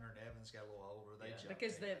when Hunter and Evans got a little older, they jumped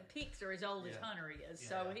because in. the Peaks are as old as Hunter is,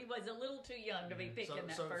 so he was a little too young to be picking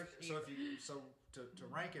that first year. So to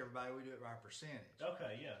rank everybody, we do it by percentage.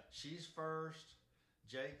 Okay, yeah. She's first,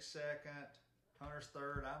 Jake's second, Hunter's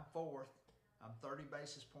third, I'm fourth. I'm 30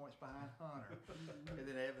 basis points behind Hunter, and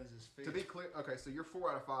then Evans is fifth. To be clear, okay, so you're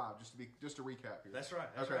 4 out of 5. Just to recap here. That's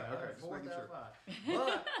right. Okay. Right. 4 out of 5.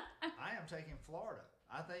 But I am taking Florida.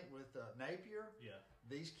 I think with Napier,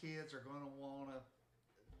 these kids are going to want to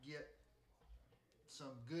get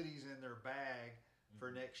some goodies in their bag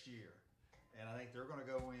for next year, and I think they're going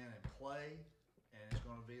to go in and play, and it's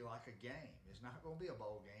going to be like a game. It's not going to be a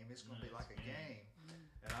bowl game. It's going to be like a game.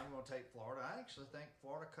 And I'm going to take Florida. I actually think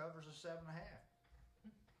Florida covers a 7.5.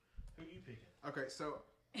 Who are you picking? Okay, so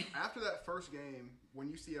after that first game, when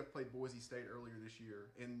UCF played Boise State earlier this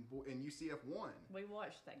year, and UCF won, we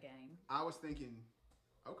watched that game. I was thinking,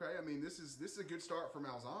 okay, I mean this is a good start for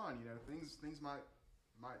Malzahn. Things might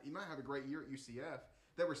he might have a great year at UCF.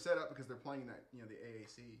 They were set up because they're playing that the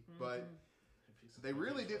AAC, but they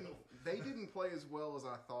really didn't. They didn't play as well as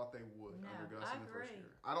I thought they would under Gus in the first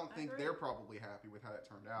year. I don't think they're probably happy with how it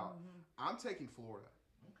turned out. I'm taking Florida.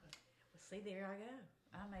 Okay. Well, see, there I go.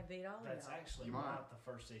 I may beat all of y'all. That's actually not the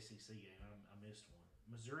first ACC game. I missed one.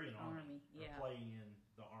 Missouri and Army are playing in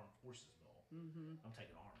the Armed Forces Bowl. I'm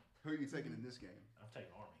taking Army. Who are you taking in this game? I'm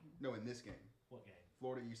taking Army. No, in this game. What game?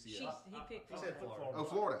 Florida UCF. He picked He said Florida. Oh,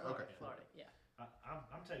 Florida. Okay. Florida, yeah.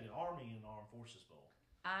 I'm taking Army in the Armed Forces Bowl.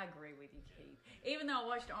 I agree with you, Keith. Even though I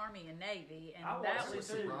watched Army and Navy, and that was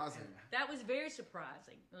surprising. That was very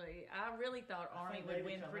surprising. I really thought Army would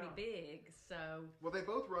win pretty big. So well, they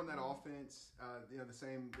both run that offense, the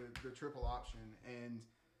same the triple option, and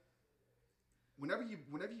whenever you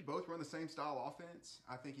both run the same style offense,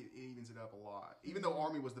 I think it evens it up a lot. Even though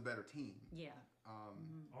Army was the better team. Yeah.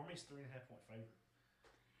 Army's 3.5 point favorite.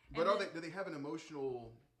 But do they have an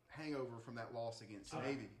emotional hangover from that loss against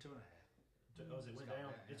Navy? 2.5. It went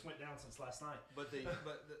down. It's went down since last night. But to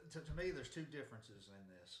me, there's 2 differences in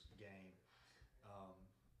this game.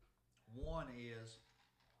 One is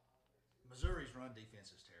Missouri's run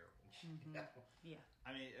defense is terrible. Mm-hmm. Yeah.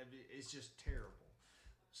 I mean, it's just terrible.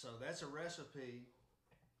 So that's a recipe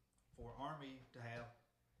for Army to have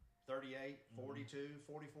 38, 42,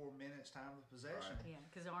 44 minutes time of possession. Right. Yeah,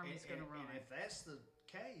 because Army's going to run. And if that's the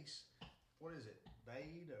case, what is it?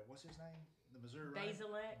 What's his name? The Missouri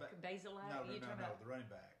Basilek? No, the running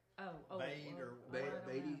back.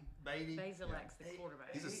 Beatty. Basilek's the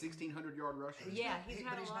quarterback. He's a 1,600-yard rusher. Yeah, he's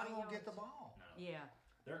not going to get the ball. No. Yeah.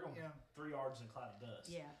 They're going 3 yards in a cloud of dust.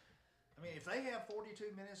 Yeah. I mean, if they have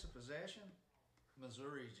 42 minutes of possession,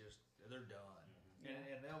 Missouri's they're done.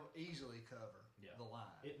 Mm-hmm. And they'll easily cover the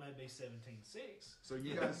line. It may be 17-6. So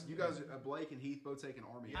you guys, Blake and Heath both taking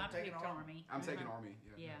Army. I'm taking Army. I'm taking Army.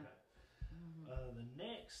 Yeah. Okay. Mm-hmm. The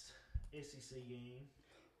next SEC game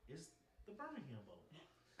is the Birmingham Bowl.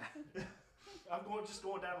 I'm going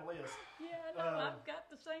down the list. Yeah, no, I've got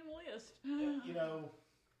the same list. You know,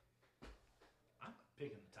 I'm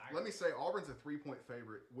picking the Tigers. Let me say, Auburn's a 3-point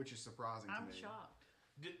favorite, which is surprising to me. I'm shocked.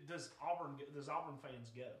 Does Auburn fans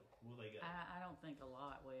go? Will they go? I don't think a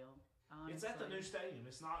lot will. Honestly. It's at the new stadium.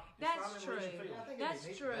 It's not. That's in true. Legion Field. That's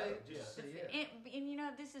true. Yeah. And you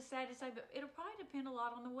know, this is sad to say, but it'll probably depend a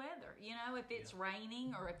lot on the weather. You know, if it's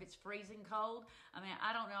raining or if it's freezing cold. I mean,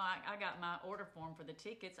 I don't know. I got my order form for the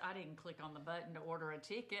tickets. I didn't click on the button to order a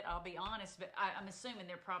ticket. I'll be honest, but I'm assuming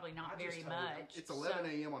they're probably not very much. It's 11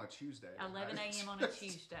 a.m. on a Tuesday. 11 a.m. on a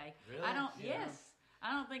Tuesday. Really? I don't. Yes.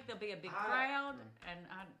 I don't think there'll be a big crowd. And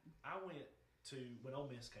I went to when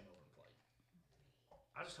Ole Miss came over and played.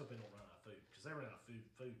 I just hope they don't run out of food because they ran out of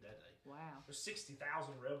food that day. Wow. There's 60,000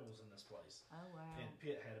 Rebels in this place. Oh wow. And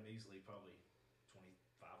Pitt had them easily probably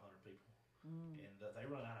 2,500 people. And they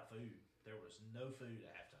run out of food. There was no food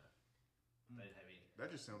at halftime. They didn't have any.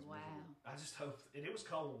 That just sounds miserable. I just hope, and it was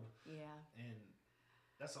cold. Yeah. And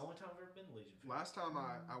that's the only time I've ever been to Legion Field. Last time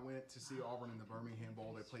I went to see Auburn in the Birmingham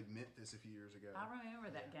Bowl, they played Memphis a few years ago. I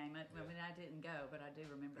remember that game. I mean, I didn't go, but I do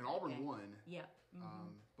remember. And that Auburn game. won. Yeah.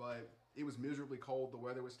 Mm-hmm. But it was miserably cold. The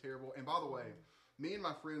weather was terrible. And by the way, me and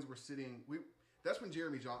my friends were sitting. That's when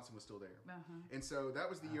Jeremy Johnson was still there. And so that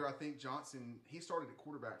was the year I think Johnson. He started at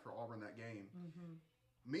quarterback for Auburn that game.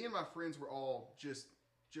 Me and my friends were all just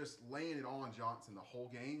laying it on Johnson the whole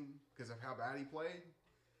game because of how bad he played.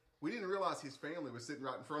 We didn't realize his family was sitting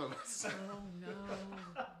right in front of us. Oh, no.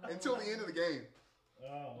 Until the end of the game.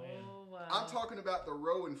 Oh, man. Oh, wow. I'm talking about the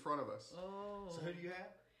row in front of us. Oh. So who do you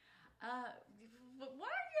have? Why are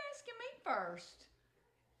you asking me first?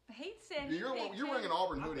 He said You're wearing an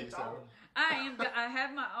Auburn hoodie, so. Auburn. I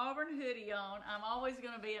have my Auburn hoodie on. I'm always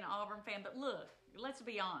going to be an Auburn fan. But look, let's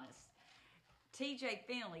be honest. TJ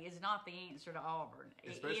Finley is not the answer to Auburn.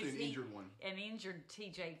 Especially an injured one. An injured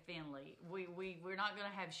TJ Finley. We're not going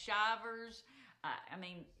to have Shivers. I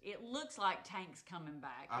mean, it looks like Tank's coming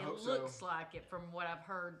back. I hope looks so. like it from what I've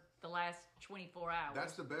heard the last 24 hours.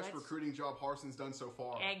 That's the best recruiting job Harson's done so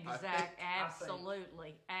far. Exactly.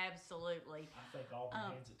 Absolutely. I think Auburn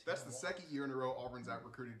hands it to That's the second year in a row Auburn's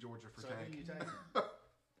out-recruited Georgia for Tank. Who you taking?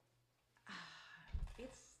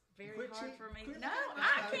 It's very hard for me. No,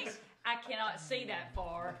 I cannot see that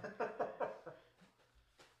far.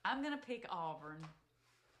 I'm going to pick Auburn.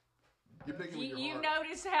 You're picking with your You heart.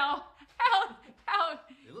 notice how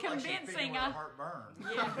convincing like heartburn.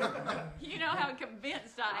 Yeah. You know how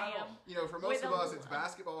convinced I am. You know, for most of us, it's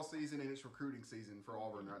basketball season and it's recruiting season for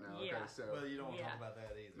Auburn right now. Yeah. Okay, so Well, you don't want to talk about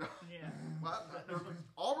that either. Yeah. well,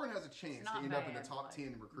 Auburn has a chance to not end up in the bad, top like-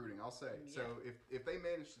 10 in recruiting. I'll say. Yeah. So if they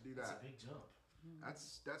manage to do That's that, a big jump.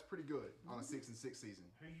 that's pretty good on a 6-6 season.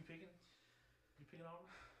 Who are you picking? You picking Auburn?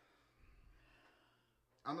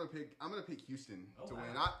 I'm gonna pick Houston to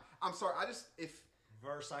win. wow. I'm sorry.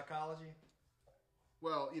 Verse psychology.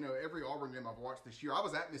 Well, you know, every Auburn game I've watched this year, I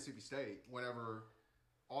was at Mississippi State whenever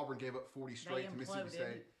Auburn gave up 40 straight to Mississippi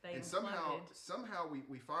State. And somehow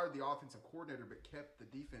we fired the offensive coordinator but kept the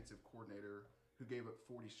defensive coordinator who gave up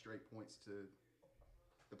 40 straight points to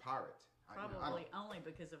the Pirate. Probably only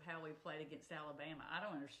because of how we played against Alabama. I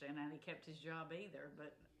don't understand how he kept his job either,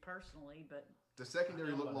 but personally, the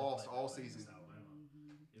secondary looked lost all season.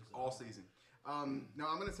 All season. No,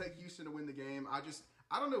 I'm going to take Houston to win the game.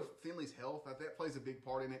 I don't know if Finley's health. That plays a big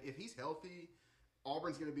part in it. If he's healthy,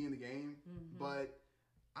 Auburn's going to be in the game. But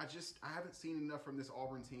I haven't seen enough from this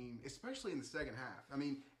Auburn team, especially in the second half. I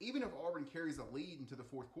mean, even if Auburn carries a lead into the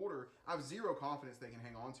fourth quarter, I have zero confidence they can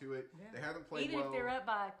hang on to it. Yeah. They haven't played even well. If they're up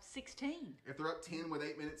by 16. If they're up 10 with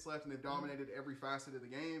 8 minutes left and they've dominated every facet of the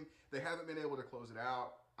game, they haven't been able to close it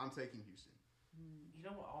out. I'm taking Houston. You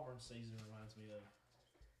know what Auburn season reminds me of?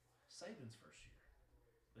 Saban's first year.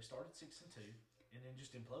 They started 6-2 and then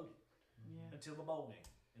just imploded until the bowl game,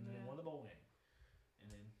 and then they won the bowl game, and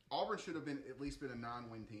then Auburn should have at least been a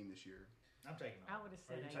 9-win team this year. I'm taking I on. would have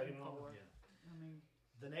said 8-4. Yeah. I mean,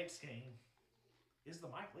 the next game is the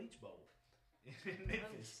Mike Leach Bowl in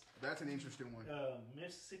Memphis. That's an interesting one.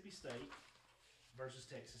 Mississippi State versus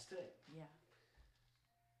Texas Tech. Yeah.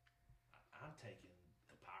 I'm taking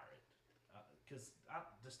the Pirate because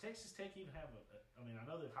does Texas Tech even have I mean, I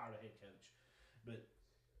know they've hired a head coach, but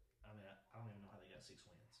I mean, I don't even know how they got 6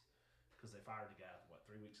 wins because they fired the guy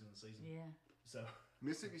 3 weeks in the season. Yeah. So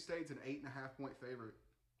Mississippi State's an 8.5 point favorite.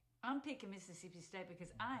 I'm picking Mississippi State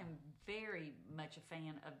because I am very much a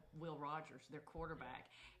fan of Will Rogers, their quarterback.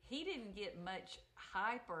 He didn't get much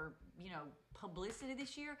hype or, publicity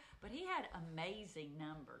this year, but he had amazing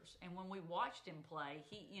numbers. And when we watched him play,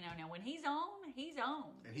 now when he's on, he's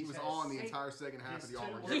on. And he was on the entire second half of the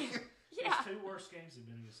Auburn game. Yeah. His 2 worst games have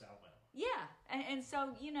been against Alabama. Yeah, and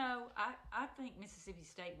so I think Mississippi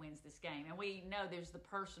State wins this game, and we know there's the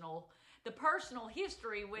personal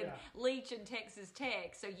history with Leach and Texas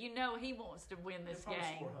Tech, so he wants to win this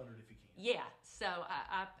game. Score 100 if he can. Yeah, so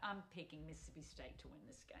I'm picking Mississippi State to win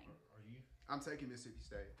this game. Are you? I'm taking Mississippi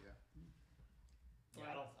State. Yeah.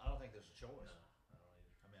 Yeah, I don't think there's a choice. No, I don't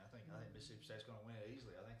either. I mean, I think Mississippi State's going to win it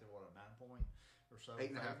easily. I think they're a 9 point or so.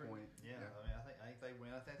 8.5 favorite. point. Yeah, I mean, I think they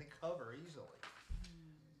win. I think they cover easily.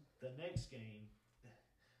 The next game,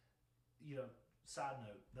 side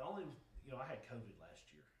note, the only, I had COVID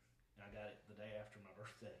last year, and I got it the day after my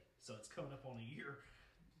birthday, so it's coming up on a year.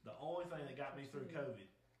 The only thing that got me through COVID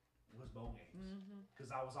was bowl games,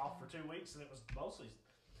 because I was off for 2 weeks, and it was mostly.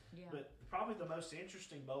 Yeah. But probably the most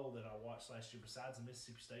interesting bowl that I watched last year, besides the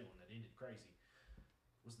Mississippi State one that ended crazy,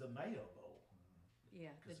 was the Mayo Bowl.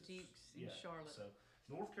 Yeah, the Dukes in Charlotte. So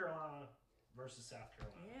North Carolina versus South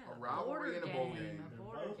Carolina. Yeah, A rivalry in a bowl game. They're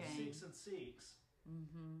both 6-6.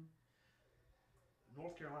 Mm-hmm.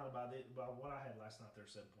 North Carolina, by what I had last night, they're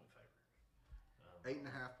 7-point favorite.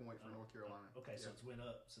 8.5 point for North Carolina. Okay, so it's went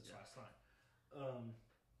up since last night.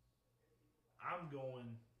 I'm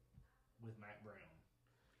going with Mac Brown.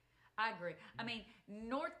 I agree. I mean,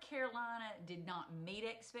 North Carolina did not meet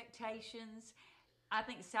expectations. I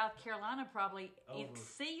think South Carolina probably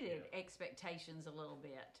exceeded expectations a little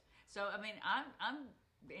bit. So, I mean, I'm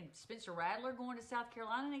and Spencer Rattler going to South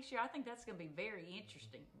Carolina next year. I think that's going to be very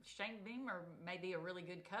interesting. Shane Beamer may be a really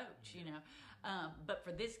good coach, but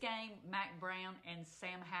for this game, Mac Brown and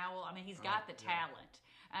Sam Howell. I mean, he's got the talent.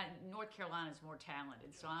 North Carolina's more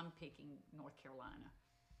talented, so I'm picking North Carolina.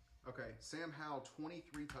 Okay, Sam Howell, 23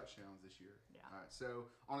 touchdowns this year. Yeah. All right, so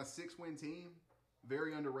on a 6-win team,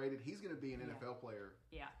 very underrated. He's going to be an NFL player.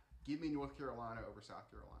 Yeah. Give me North Carolina over South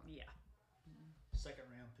Carolina. Yeah. Second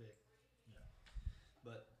round pick. Yeah.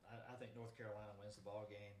 But I think North Carolina wins the ball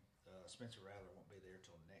game. Spencer Rattler won't be there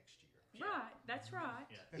till next year. Right. That's right.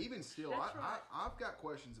 Yeah. Even still, I've got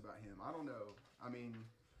questions about him. I don't know. I mean,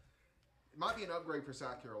 it might be an upgrade for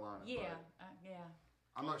South Carolina. Yeah. But Yeah.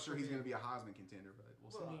 I'm not sure he's going to be a Heisman contender, but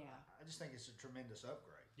we'll see. Yeah. I just think it's a tremendous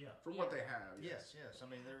upgrade. Yeah. For what they have. Yes. I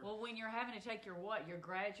mean, they're. Well, when you're having to take your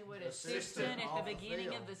graduate Assistant assistant at off the the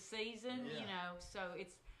beginning field. of the season, so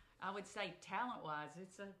it's, I would say talent-wise,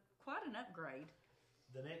 it's quite an upgrade.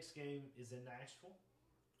 The next game is in Nashville.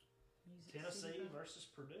 Music Tennessee City.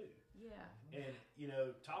 versus Purdue. Yeah. And,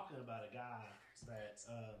 talking about a guy that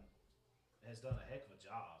has done a heck of a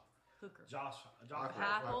job. Hooker. Josh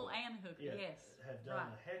Heupel and Hooker, yes. have done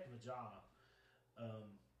a heck of a job.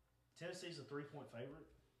 Tennessee's a 3-point favorite.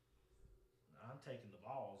 I'm taking the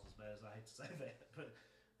balls, as bad as I hate to say that. But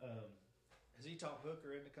Has he talked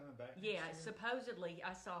Hooker into coming back? Yeah, supposedly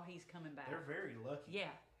I saw he's coming back. they're very lucky.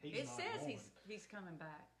 Yeah. It says he's coming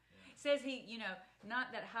back. It says he,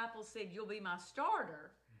 not that Heupel said you'll be my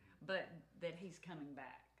starter, but that he's coming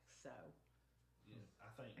back. So I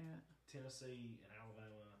think Tennessee and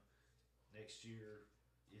Alabama next year,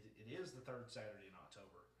 it is the third Saturday in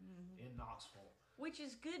October in Knoxville. Which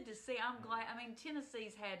is good to see. I'm glad. I mean,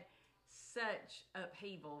 Tennessee's had such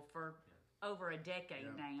upheaval for over a decade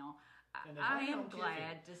now. I am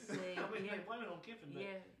glad to see. I mean, they blame it on Kiffin, but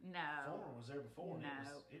Foreman was there before, and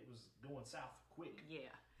it was going south quick.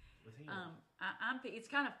 Yeah. With him. It's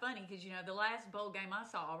kind of funny because the last bowl game I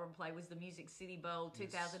saw Auburn play was the Music City Bowl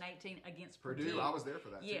 2018 against Purdue. I was there for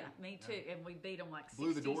that. Yeah, me too, and we beat them like 60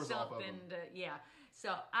 Blew the doors something. off of them.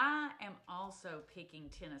 So I am also picking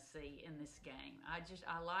Tennessee in this game.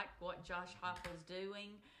 I like what Josh Heupel's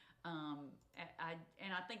doing.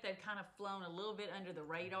 I think they've kind of flown a little bit under the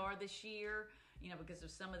radar this year, because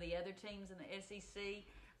of some of the other teams in the SEC.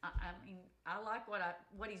 I mean, I like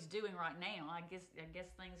what he's doing right now. I guess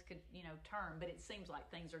things could turn, but it seems like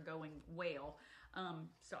things are going well.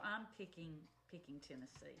 So I'm picking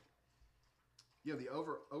Tennessee. You know, the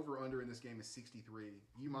over under in this game is 63.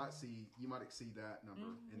 You might exceed that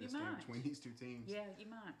number in this game between these two teams. Yeah, you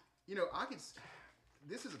might. You know,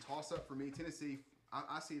 this is a toss up for me. Tennessee,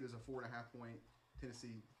 I see it as a 4.5 point.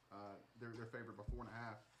 Tennessee, they're favored by 4.5.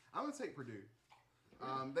 I'm going to take Purdue.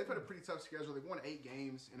 They've had a pretty tough schedule. They've won 8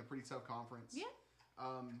 games in a pretty tough conference. Yeah.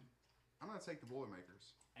 I'm going to take the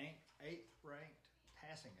Boilermakers. 8th ranked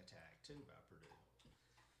passing attack too by Purdue.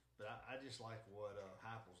 But I just like what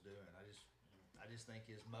Heupel's doing. I just think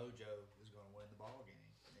his mojo is going to win the ball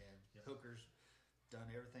game. And Hooker's done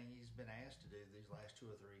everything he's been asked to do these last 2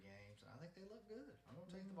 or 3 games, and I think they look good. I'm going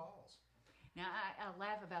to take the balls. Now, I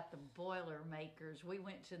laugh about the Boilermakers. We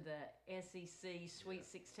went to the SEC Sweet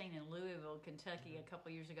 16 in Louisville, Kentucky a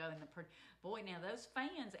couple years ago, and now those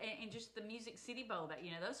fans, and just the Music City Bowl,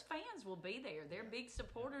 those fans will be there. They're big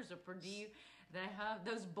supporters of Purdue. They have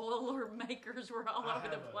those Boilermakers were all over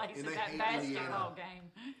the place at that basketball game.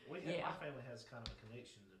 My family has kind of a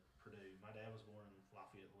connection to Purdue. My dad was born in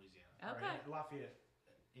Lafayette, Louisiana. Okay. Lafayette,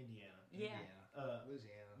 Indiana. Yeah.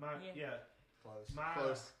 Louisiana.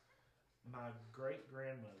 Close. My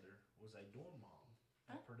great-grandmother was a dorm mom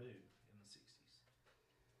at Purdue in the 60s.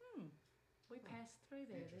 We passed through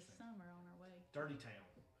there this summer on our way. Dirty town.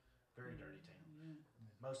 Very dirty town.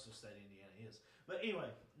 Most of the state of Indiana is. But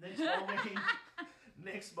anyway,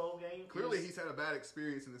 next bowl game. Clearly he's had a bad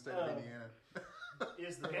experience in the state of Indiana.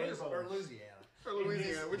 Is the Gator Bowl. Or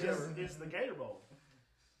Louisiana. Whichever. Is the Gator Bowl.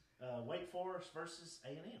 Wake Forest versus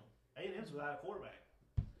A&M. A&M's without a quarterback.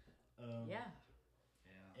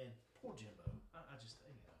 And poor Jimbo. I just,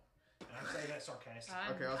 and I say that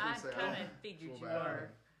sarcastically. I kind of figured you were.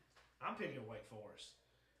 I'm picking Wake Forest.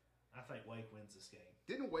 I think Wake wins this game.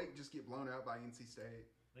 Didn't Wake just get blown out by NC State?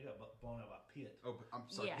 They got blown out by Pitt. Oh, I'm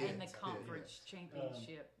sorry. Yeah, in the conference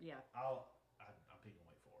championship. I'm picking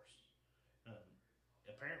Wake Forest.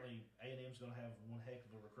 Apparently, A&M's going to have one heck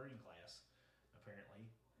of a recruiting class. Apparently,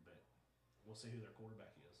 but we'll see who their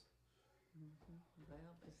quarterback is. Well,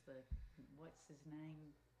 what's his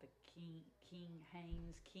name? The King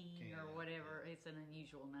Haynes or whatever. It's an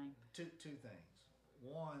unusual name. Two things.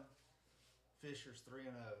 One, Fisher's 3-0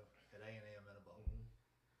 at A&M in a bowl.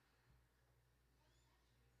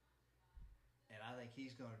 And I think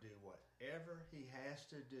he's going to do whatever he has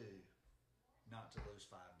to do not to lose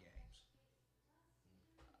 5 games.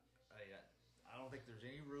 I don't think there's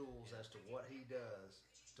any rules as to what he does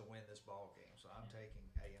to win this ball game. So I'm taking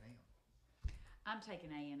A&M. I'm taking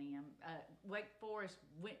A&M. Wake Forest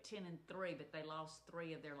went 10-3, but they lost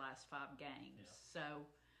 3 of their last 5 games. Yeah. So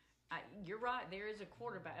you're right. There is a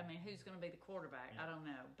quarterback. I mean, who's going to be the quarterback? Yeah. I don't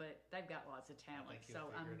know, but they've got lots of talent. I think he'll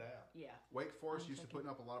figure it out. Yeah. Wake Forest used to putting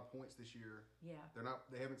up a lot of points this year. Yeah.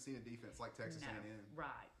 They haven't seen a defense like Texas A&M.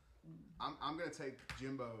 Right. I'm going to take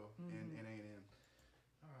Jimbo and A&M.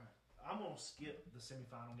 All right. I'm going to skip the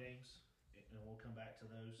semifinal games, and we'll come back to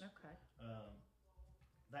those. Okay.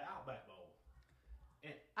 The Outback Bowl.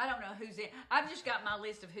 I don't know who's in. I've just got my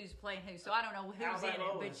list of who's playing who, so I don't know who's in it.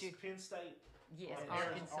 But Penn State. Yes,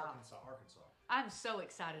 Arkansas. I'm so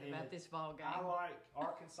excited about this ball game. I like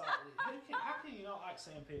Arkansas. How can you not like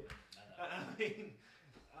Sam Pittman? I mean,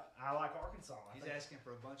 I like Arkansas. He's asking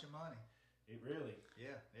for a bunch of money. It really.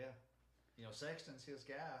 Yeah. You know, Sexton's his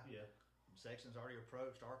guy. Yeah. Sexton's already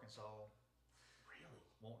approached Arkansas. Really?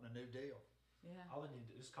 Wanting a new deal. Yeah. All they need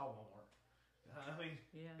to do is call Walmart. I mean,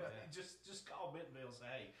 just call Bentonville and say,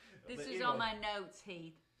 hey. This is on my notes,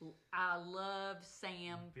 Heath. I love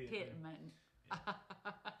Sam Pittman.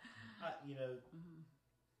 Yeah. I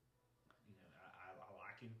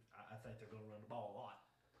like him. I think they're going to run the ball a lot.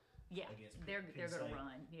 Yeah, they're going to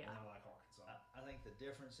run. Yeah, and I like Arkansas. I think the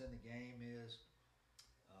difference in the game is,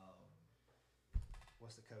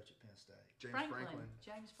 what's the coach at Penn State? Franklin.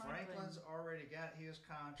 James Franklin. Franklin's already got his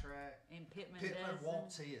contract. And Pittman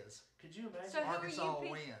wants his. Could you imagine? So Arkansas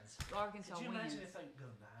wins. Arkansas Could you wins. imagine if they go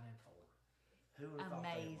 9-4? Who would have thought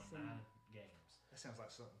they won 9 games? That sounds like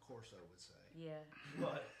something Corso would say. Yeah.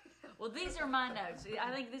 But well, these are my notes. I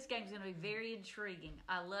think this game's going to be very intriguing.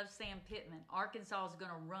 I love Sam Pittman. Arkansas is going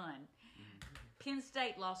to run. Penn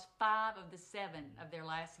State lost 5 of the 7 of their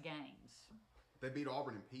last games. They beat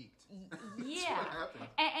Auburn and peaked. Yeah. That's what happened.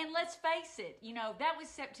 And let's face it, that was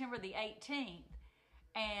September the 18th.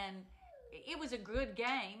 And it was a good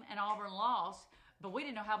game, and Auburn lost. But we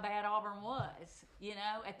didn't know how bad Auburn was,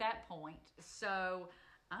 at that point. So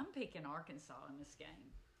I'm picking Arkansas in this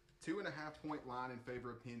game. 2.5 point line in favor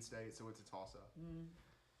of Penn State, so it's a toss-up.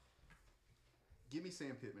 Give me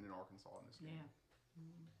Sam Pittman in Arkansas in this game. Yeah.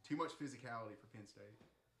 Too much physicality for Penn State.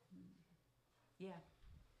 Yeah.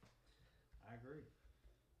 I agree.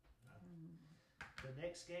 The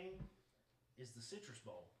next game is the Citrus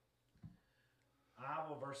Bowl.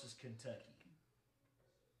 Iowa versus Kentucky.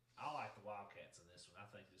 I like the Wildcats in this one. I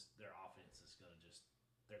think their offense is going to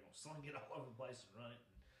they're going to sling it all over the place and run it.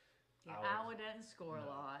 And Iowa doesn't score a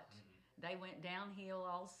lot. Mm-hmm. They went downhill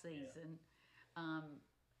all season. Yeah.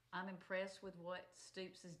 I'm impressed with what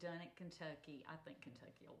Stoops has done at Kentucky. I think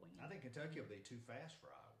Kentucky will win. I think Kentucky will be too fast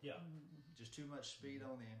for Iowa. Yeah. Mm-hmm. Just too much speed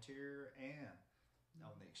on the interior and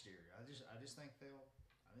on the exterior. I just think they'll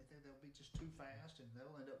be just too fast and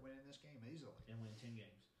they'll end up winning this game easily. And win 10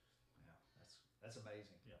 games. That's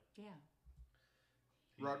amazing. Yeah.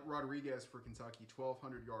 Rodriguez for Kentucky,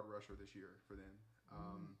 1,200 yard rusher this year for them.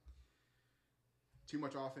 Too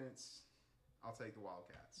much offense. I'll take the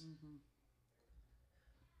Wildcats. Mm-hmm.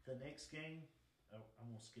 The next game, I'm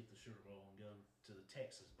going to skip the Sugar Bowl and go to the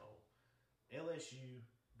Texas Bowl. LSU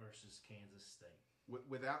versus Kansas State.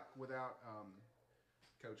 Without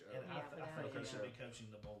Coach O. And I think he should be coaching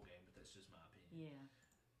the bowl game, but that's just my opinion. Yeah.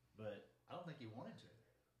 But I don't think he wanted to.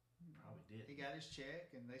 Probably did. He got his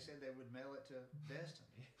check, and they said they would mail it to Destin.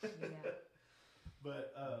 Yeah.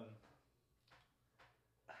 But I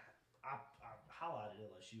highlighted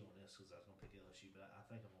LSU on this because I was going to pick LSU, but I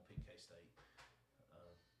think I'm going to pick K-State.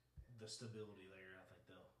 The stability there, I think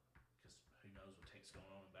because who knows what takes going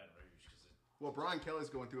on in Baton Rouge. Well, Brian Kelly's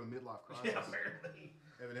going through a midlife crisis. Yeah, apparently.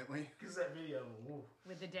 Evidently. Because that video. Woo.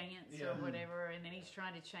 With the dance or whatever, and then he's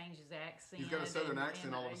trying to change his accent. He's got a Southern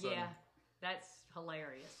accent all of a sudden. Yeah, that's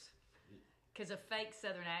hilarious. Because a fake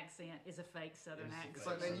Southern accent is a fake Southern accent. It's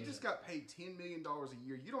like, man, you just got paid $10 million a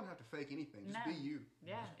year. You don't have to fake anything. Just be you.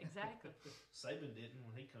 Yeah, exactly. Saban didn't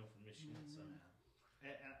when he come from Michigan. So.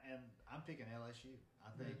 And I'm picking LSU. I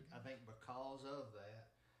think because of that,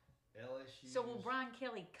 LSU. So will Brian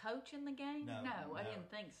Kelly coach in the game? No, I didn't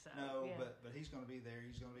think so. No, but he's going to be there.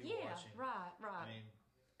 He's going to be watching. Right. I mean,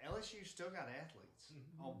 LSU still got athletes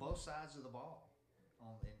on both sides of the ball,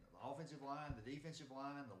 on the offensive line, the defensive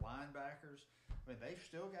line, the linebackers. I mean, they've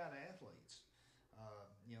still got athletes.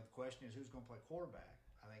 The question is who's going to play quarterback.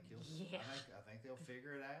 I think they'll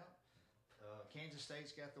figure it out. Kansas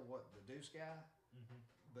State's got the Deuce guy. Mm-hmm.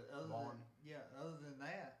 But other than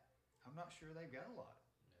that, I'm not sure they've got a lot.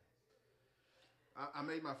 I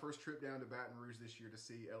made my first trip down to Baton Rouge this year to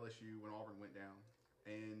see LSU when Auburn went down,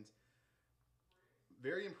 and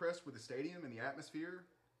very impressed with the stadium and the atmosphere.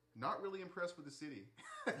 Not really impressed with the city.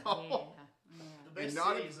 The best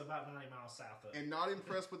city is about 90 miles south of it. And not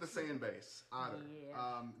impressed with the fan base either.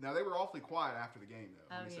 Yeah. Now, they were awfully quiet after the game,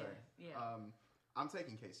 though, let me say. Yeah. I'm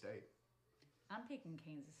taking K-State. I'm picking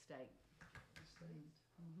Kansas State.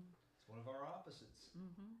 Mm-hmm. It's one of our opposites.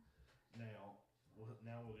 Mm-hmm. Now we'll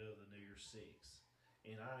go to the New Year's Six,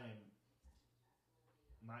 and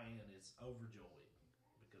my aunt is overjoyed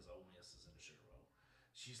because Ole Miss is in the Sugar Bowl.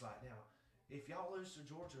 She's like, now, if y'all lose to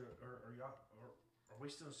Georgia, are we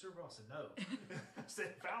still in the Super Bowl? I said, no. I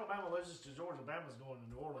said, if Alabama loses to Georgia, Alabama's going to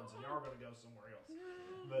New Orleans, and y'all are going to go somewhere else.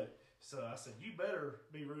 But so I said, you better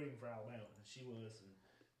be rooting for Alabama, and she was. And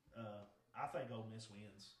I think Ole Miss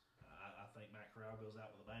wins. I think Matt Corral goes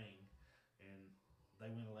out with a bang, and they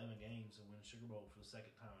win 11 games and win the Sugar Bowl for the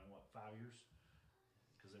second time in 5 years?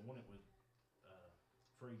 Because they won it with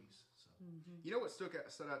Freeze. So. You know what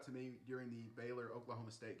stood out to me during the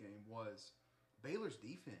Baylor-Oklahoma State game was Baylor's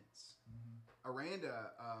defense.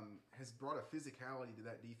 Aranda has brought a physicality to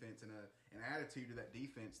that defense and an attitude to that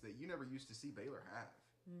defense that you never used to see Baylor have.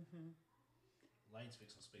 Lane's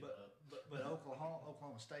fixing to speed up. But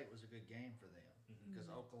Oklahoma State was a good game for them because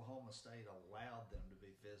Oklahoma State allowed them to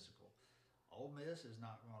be physical. Ole Miss is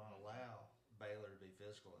not going to allow Baylor to be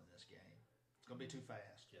physical in this game. It's going to be too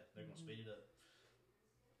fast. Yeah, they're going to speed it up.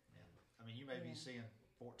 Yeah. I mean, you may be seeing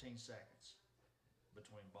 14 seconds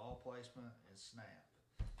between ball placement and snap.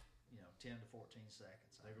 10 to 14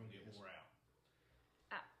 seconds. They're going to get wore out.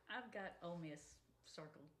 I've got Ole Miss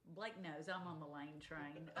circled. Blake knows I'm on the Lane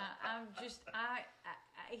train.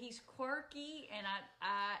 He's quirky, and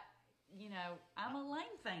I'm a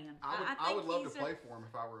Lane fan. I would love to play for him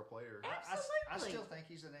if I were a player. Absolutely. I still think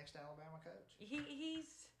he's the next Alabama coach.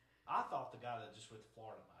 He's. I thought the guy that just went to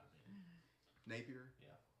Florida might have been Napier.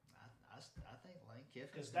 Yeah. I think Lane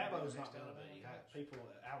Kiffin. Because Dabo's not going to be. People,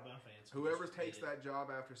 Alabama fans. Whoever takes that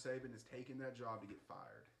job after Saban is taking that job to get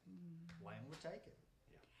fired. Lane would take it.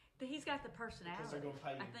 He's got the personality. Because they're going to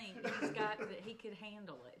pay him. I think he's got that. He could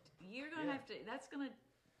handle it. You're going to have to. That's going to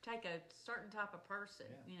take a certain type of person.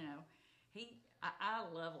 Yeah. I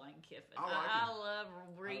love Lane Kiffin. I love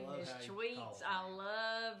reading his tweets. I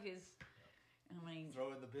love his.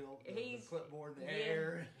 Throwing the clipboard in the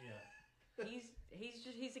air. Yeah.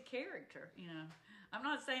 He's a character. I'm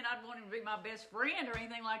not saying I'd want him to be my best friend or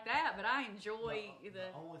anything like that, but I enjoy the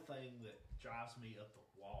only thing that drives me up the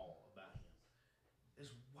wall about him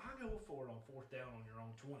is why go for it on 4th down on your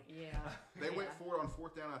own 20? Yeah. They went for it on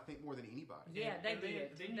 4th down, I think, more than anybody. Yeah, they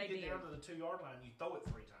did. Then you get down to the 2-yard line, you throw it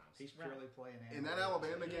 3 times. He's purely playing in that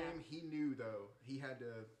Alabama game. He knew though he had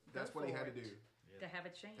to. That's what he had to do to have a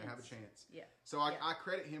chance. Yeah. So I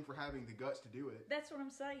credit him for having the guts to do it. That's what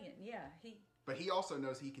I'm saying. Yeah, But he also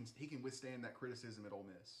knows he can withstand that criticism at Ole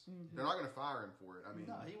Miss. Mm-hmm. They're not going to fire him for it. I mean,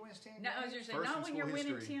 no, he wins 10 games. No, I was just saying, not when you're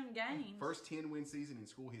winning 10 games. First 10-win season in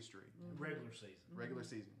school history. Mm-hmm. Regular season. Regular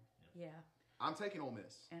season. Yeah. I'm taking Ole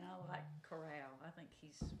Miss. And I like Corral. I think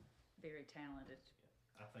he's very talented.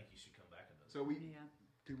 Yeah. I think he should come back and do it. So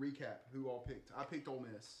to recap, who all picked? I picked Ole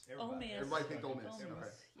Miss. Everybody picked Ole Miss. Okay.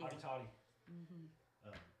 Yeah. Hotty toddy. Mm-hmm.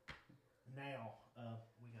 Now,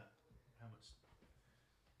 we got how much?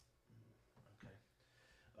 Okay.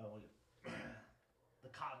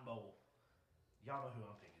 The Cotton Bowl. Y'all know who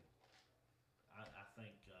I'm picking. I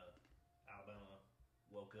think Alabama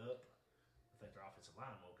woke up. I think their offensive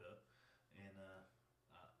line woke up. And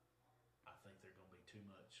I think they're going to be too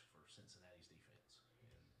much for Cincinnati's defense.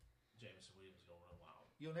 And Jameson Williams is going to run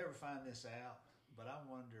wild. You'll never find this out, but I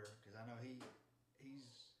wonder, because I know he's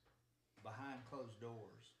behind closed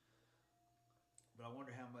doors, but I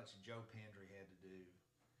wonder how much Joe Pendry had to do with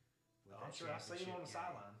that I'm sure I've seen him on the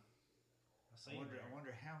sideline. I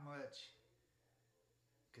wonder how much,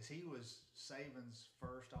 because he was Saban's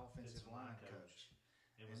first offensive line coach.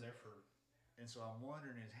 It was there for... And so I'm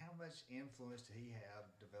wondering is how much influence did he have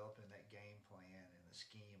developing that game plan and the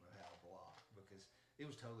scheme of how to block? Because it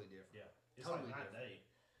was totally different. Yeah, it's totally like night and day.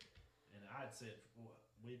 And I had said,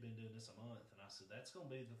 we've been doing this a month, and I said, that's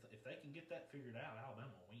going to be, if they can get that figured out,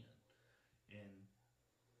 Alabama will win. And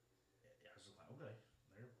I was just like, okay,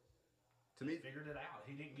 he figured it out.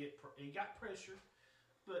 He got pressure,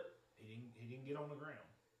 but he didn't get on the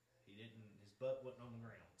ground. His butt wasn't on the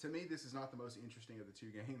ground. To me, this is not the most interesting of the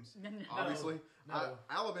 2 games. No. Obviously, No.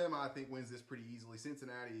 Alabama I think wins this pretty easily.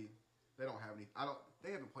 Cincinnati, they don't have any.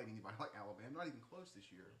 They haven't played anybody like Alabama. Not even close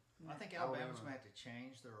this year. I think Alabama's going to have to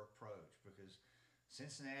change their approach because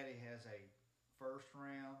Cincinnati has a first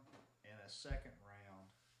round and a second round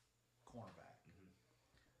cornerback. Mm-hmm.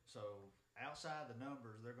 So outside the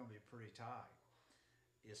numbers, they're going to be pretty tight.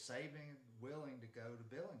 Is Saban willing to go to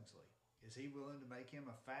Billingsley? Is he willing to make him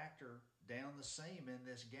a factor down the seam in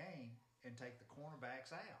this game and take the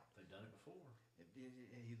cornerbacks out? They've done it before.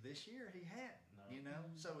 This year he hadn't. No. You know,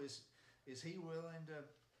 so is he willing to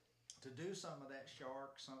do some of that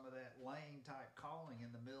shark, some of that lane type calling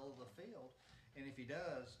in the middle of the field? And if he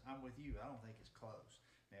does, I'm with you. I don't think it's close.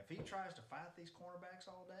 Now, if he tries to fight these cornerbacks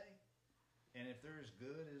all day, and if they're as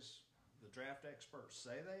good as the draft experts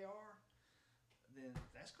say they are, then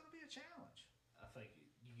that's going to be a challenge. I think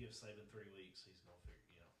you give Saban 3 weeks, he's going to figure.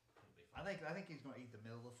 He'll be fine. I think he's going to eat the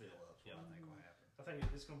middle of the field. That's what I think will happen. I think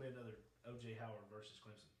it's going to be another O.J. Howard versus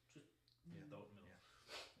Clemson. Just throw it in the middle.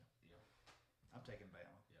 Yeah. I'm taking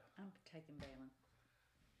Bama. Yeah. I'm taking Bama.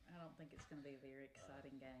 I don't think it's going to be a very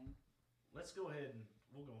exciting game. Let's go ahead and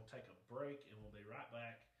we're going to take a break, and we'll be right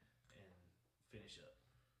back and finish up.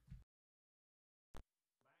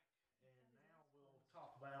 And now we'll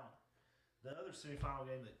talk about the other semifinal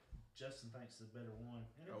game that Justin thinks is the better one.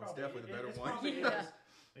 And it's definitely the better one.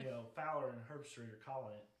 Fowler and Herbstreit are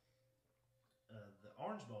calling it the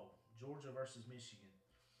Orange Bowl, Georgia versus Michigan.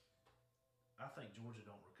 I think Georgia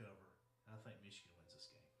don't recover. I think Michigan wins this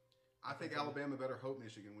game. I think Alabama better hope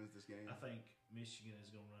Michigan wins this game. I think Michigan is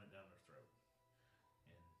going to run it down their throat.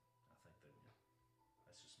 And I think they will.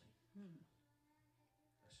 That's just me.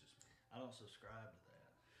 That's just me. I don't subscribe to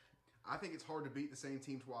that. I think it's hard to beat the same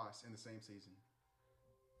team twice in the same season.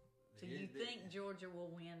 So you think Georgia will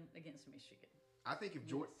win against Michigan? I think if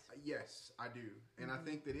Georgia, yes, I do, and I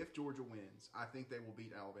think that if Georgia wins, I think they will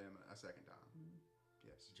beat Alabama a second time.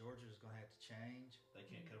 Yes, Georgia's going to have to change. They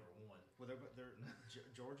can't cover one. Well,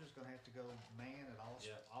 Georgia's going to have to go man at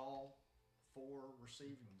all 4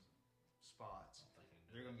 receiving spots.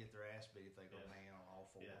 They're going to get their ass beat if they go man on all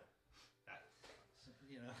 4. Yeah.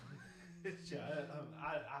 You know.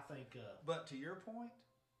 I think. But to your point,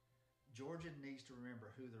 Georgia needs to remember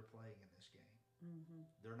who they're playing in this game. Mm-hmm.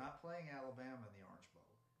 They're not playing Alabama in the Orange Bowl.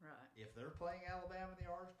 Right. If they're playing Alabama in the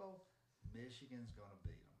Orange Bowl, Michigan's going to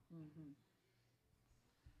beat them. Mm-hmm.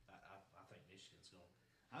 I think Michigan's going.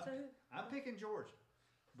 I'm picking Georgia,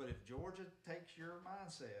 but if Georgia takes your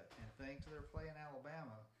mindset and thinks they're playing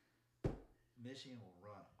Alabama, Michigan will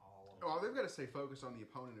run all over. Oh, they've got to stay focused on the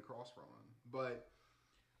opponent across from them. But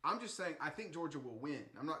I'm just saying, I think Georgia will win.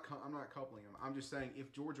 I'm not coupling them. I'm just saying,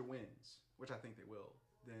 if Georgia wins, which I think they will,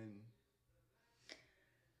 then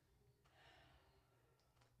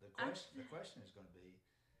the question is going to be,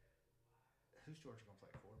 who's Georgia going to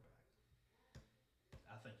play quarterback?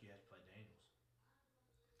 I think you have to play Daniels.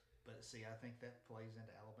 But see, I think that plays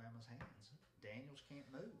into Alabama's hands. Daniels can't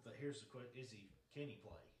move. But here's the question: can he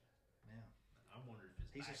play? Yeah. I'm wondering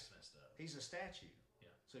if his back's messed up. He's a statue.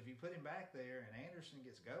 Yeah. So if you put him back there and Anderson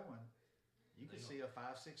gets going, you could see a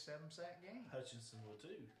 5, 6, 7 sack game. Hutchinson will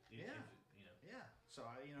too. Yeah. Yeah. So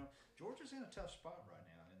Georgia's in a tough spot right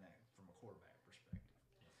now in that from a quarterback perspective.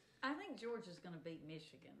 I think Georgia's going to beat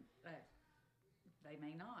Michigan. They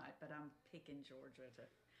may not, but I'm picking Georgia to.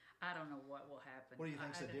 I don't know what will happen. What do you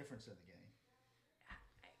think's the difference in the game?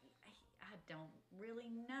 I don't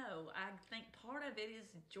really know. I think part of it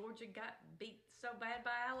is Georgia got beat so bad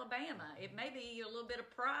by Alabama. It may be a little bit of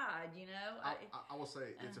pride, you know. I will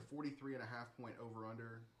say it's a 43.5 point over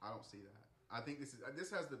under. I don't see that. I think this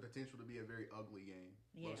has the potential to be a very ugly game.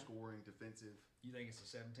 Low scoring, defensive. You think it's a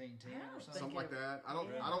 17-10 or something? Something like that. I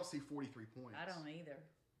don't see 43 points. I don't either.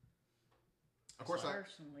 Of course,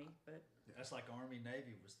 personally, but that's like Army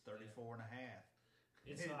Navy was 34.5.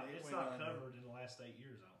 It's not covered in the last 8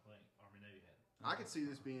 years. I don't think Army Navy had. I could see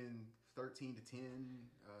this being 13-10,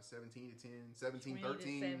 17-10, 17-13, something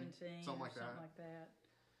like that. Something like that.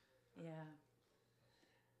 Yeah.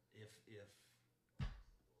 If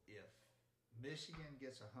Michigan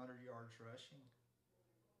gets 100 yards rushing,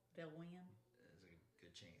 they'll win. There's a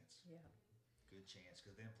good chance. Yeah. Good chance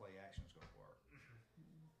because then play action is going to work.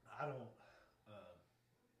 I don't.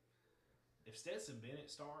 If Stetson Bennett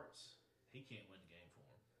starts, he can't win the game for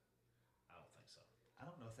him. I don't think so. I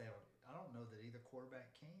don't know if they have. I don't know that either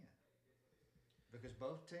quarterback can, because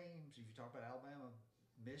both teams, if you talk about Alabama,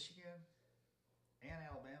 Michigan, and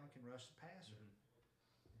Alabama can rush the passer.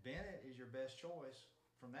 Mm-hmm. Bennett is your best choice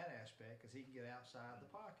from that aspect because he can get outside the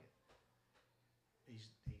pocket. He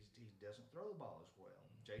doesn't throw the ball as well.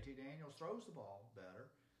 JT Daniels throws the ball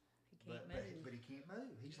better, but he can't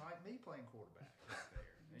move. He's like me playing quarterback right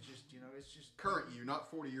there. It's just current you, not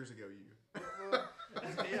 40 years ago you. Well,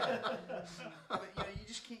 yeah, but you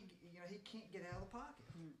just can't. He can't get out of the pocket.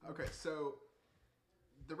 Okay, so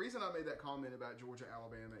the reason I made that comment about Georgia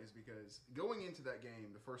Alabama is because going into that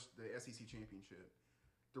game, the SEC championship,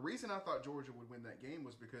 the reason I thought Georgia would win that game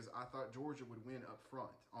was because I thought Georgia would win up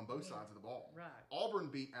front on both sides of the ball. Right. Auburn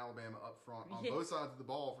beat Alabama up front on both sides of the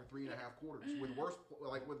ball for 3.5 quarters with worse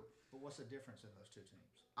But what's the difference in those two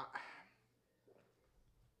teams?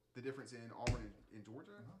 The difference in Auburn and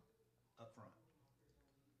Georgia? Up front.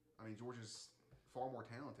 I mean, Georgia's far more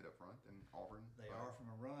talented up front than Auburn. They are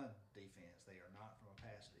from a run defense. They are not from a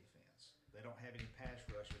pass defense. They don't have any pass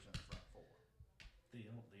rushers in the front four. The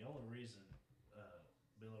only reason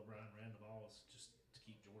Bill O'Brien ran the ball is just to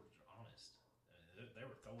keep Georgia honest. They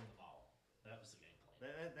were throwing the ball. That was the game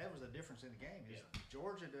plan. That was the difference in the game. Is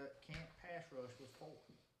Georgia can't pass rush with 4.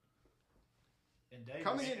 And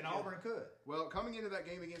Auburn could. Well, coming into that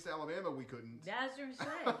game against Alabama, we couldn't. That's what I'm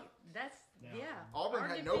saying. Auburn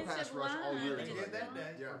had no pass rush all year. They did that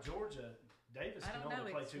day. For Georgia, Davis can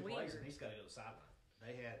only play 2 plays, and he's got to go to the sideline.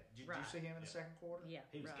 They had. Did you see him in the second quarter? Yeah,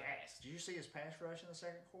 he was gassed. Did you see his pass rush in the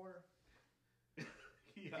second quarter?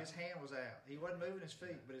 His hand was out. He wasn't moving his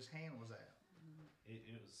feet, but his hand was out. It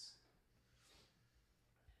was.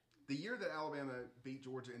 The year that Alabama beat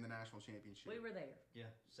Georgia in the national championship, we were there. Yeah,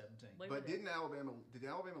 17. But did Alabama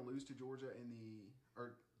lose to Georgia in the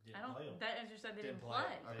That just said they didn't play.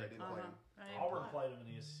 Okay, didn't play them. Auburn played them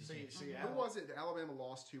in the SEC. Who was it that Alabama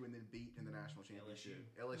lost to and then beat in the national championship?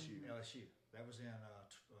 LSU. That was in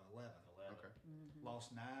 11. Okay. Mm-hmm.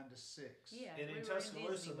 Lost 9-6. Yeah, and in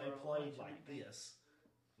Tuscaloosa they played like this,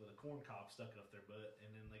 with a corn cob stuck up their butt,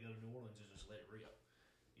 and then they go to New Orleans and just let it rip.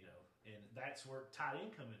 And that's where tight end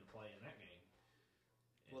come into play in that game.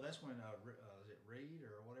 Well, that's when was it Reed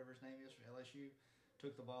or whatever his name is for LSU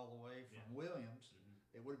took the ball away from Williams.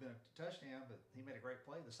 Mm-hmm. It would have been a touchdown, but he made a great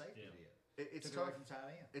play. The safety did. It's took tough. From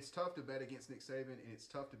tight end. It's tough to bet against Nick Saban, and it's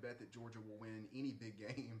tough to bet that Georgia will win any big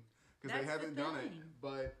game because they haven't done it.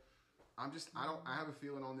 But I have a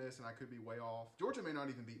feeling on this, and I could be way off. Georgia may not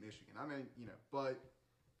even beat Michigan. I mean, but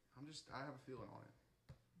I have a feeling on it.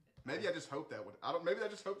 Maybe I just hope that would. Maybe I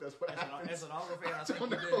just hope that's what happens. As an Auburn fan, I think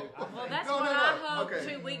you do. Well, that's what I hoped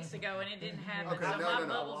 2 weeks ago, and it didn't happen. Okay, so my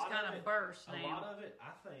bubble's kind of burst now. A lot of it,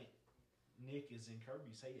 I think, Nick is in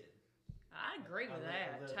Kirby's head. I agree with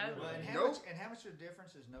that totally. And how much of a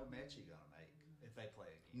difference is No Mechie going to make if they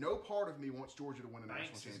play again? No part of me wants Georgia to win a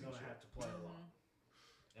national championship. Banks is going to have to play a lot.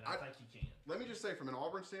 And I think he can. Let me just say, from an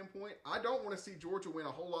Auburn standpoint, I don't want to see Georgia win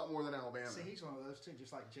a whole lot more than Alabama. See, he's one of those two,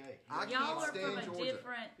 just like Jake. Y'all are from a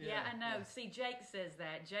different. Yeah, I know. See, Jake says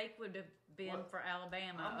that. Jake would have been for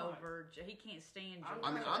Alabama over. He can't stand Georgia.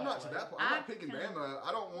 I mean, I'm not to that point. I'm not picking Bama.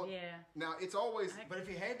 I don't want. Yeah. Now it's always. But if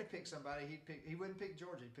he had to pick somebody, he wouldn't pick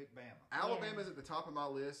Georgia. He'd pick Bama. Alabama's at the top of my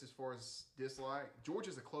list as far as dislike.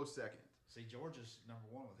 Georgia's a close second. See, Georgia's number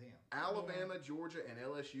one with him. Alabama, Georgia, and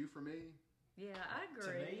LSU for me. Yeah, I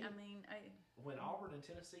agree. Me, I mean, when Auburn and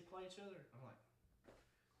Tennessee play each other, I'm like,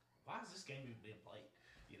 why is this game even being played?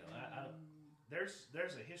 You know,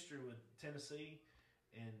 there's a history with Tennessee,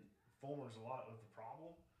 and Fulmer's a lot of the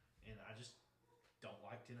problem, and I just don't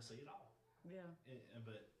like Tennessee at all. Yeah.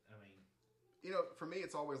 But I mean, you know, for me,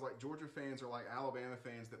 it's always like Georgia fans are like Alabama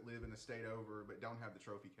fans that live in the state over but don't have the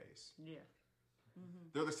trophy case. Yeah.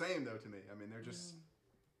 Mm-hmm. They're the same though to me. I mean, they're just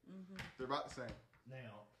they're about the same.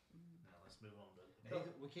 Now let's move on to.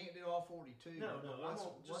 We can't do all 42. No.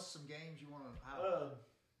 What's some games you want to highlight?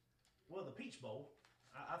 Well, the Peach Bowl.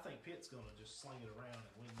 I think Pitt's going to just sling it around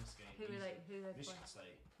and win this game. Who they Michigan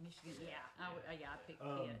State. Michigan. Yeah. I picked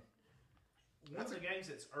Pitt. One of the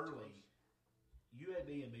games that's early,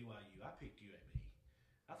 UAB and BYU. I picked UAB.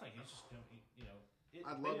 I think it's just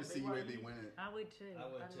I'd love to see UAB win it. I would too.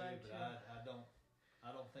 I would too, but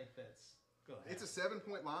I don't think that's going to happen. It's a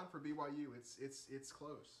 7-point line for BYU. It's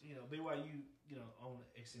close. You know, BYU. You know, on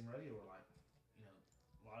XM Radio are like, you know,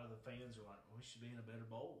 a lot of the fans are like, well, we should be in a better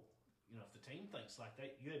bowl. You know, if the team thinks like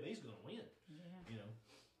that, UAB's going to win. Yeah. You know,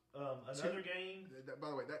 another game.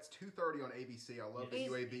 By the way, that's 2:30 on ABC. I love that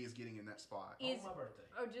UAB is getting in that spot. On my birthday.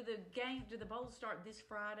 Or do the bowls start this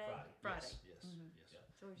Friday? Friday. Yes. Yes.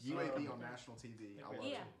 So UAB on national TV. I love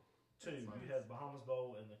it. Two. You have Bahamas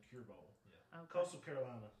Bowl and the Cure Bowl. Yeah. Okay. Coastal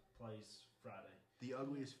Carolina plays Friday. The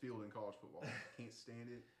ugliest field in college football. Can't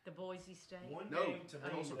stand it. The Boise State. One game to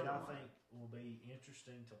me that I think will be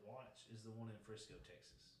interesting to watch is the one in Frisco,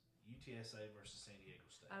 Texas. UTSA versus San Diego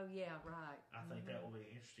State. Oh yeah, right. I think that will be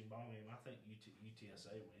an interesting ball game. I think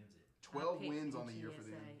UTSA wins it. 12 wins on the year for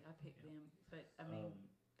them. I picked them, but I mean,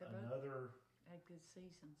 they both had good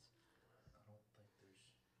seasons. I don't think there's.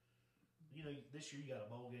 You know, this year you got a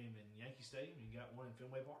bowl game in Yankee Stadium. You got one in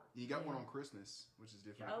Fenway Park. You got one on Christmas, which is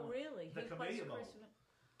different. Oh really? The Who plays Camellia Bowl. Christmas?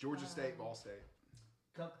 Georgia State, Ball State.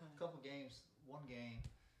 Couple games. One game.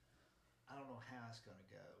 I don't know how it's going to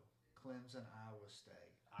go. Clemson, Iowa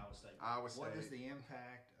State. What does the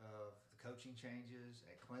impact of the coaching changes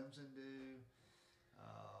at Clemson do?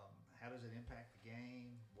 How does it impact the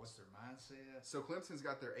game? What's their mindset? So Clemson's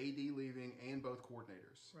got their AD leaving and both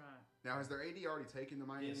coordinators. Right. Now, has their AD already taken the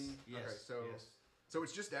Miami? Yes. Okay, so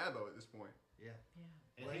it's just Dabo at this point. Yeah.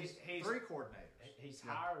 And well, he's 3 coordinators. He's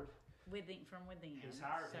hired from within. He's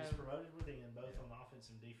hired. He's promoted within, both on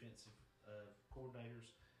offensive and defensive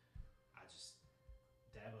coordinators.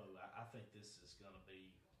 Dabo, I think this is going to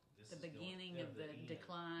be the beginning of the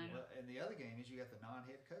decline. Well, and the other game is you got the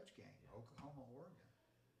non-head coach game, Oklahoma, Oregon.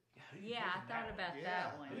 Yeah, I thought about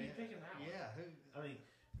that one. Who are you picking that one? Yeah, who? I mean,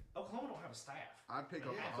 Oklahoma don't have a staff. I'd pick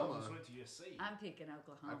Oklahoma. Oklahoma. Went to USC. I'm picking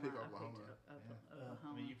Oklahoma. I pick Oklahoma.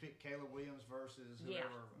 I mean, you pick Caleb Williams versus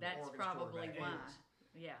whoever. That's Oregon's probably why.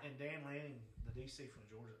 Yeah. And Dan Lanning, the DC from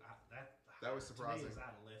Georgia, that was surprising. To me, is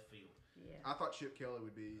out of left field. Yeah. I thought Chip Kelly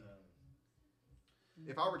would be.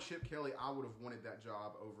 If I were Chip Kelly, I would have wanted that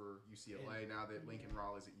job over UCLA. Now that Lincoln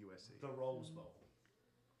Riley's at USC, the Rose Bowl.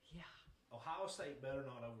 Yeah. Ohio State better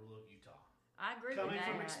not overlook Utah. I agree Coming with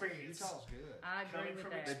that. from experience. Utah's good. I agree with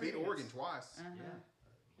that. They beat Oregon twice. Yeah.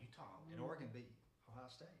 Utah. And Oregon beat Ohio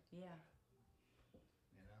State. Yeah.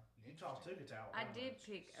 You know, Utah took it to Alabama. I did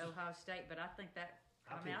pick Ohio State, but I think that.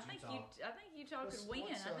 I think Utah could win.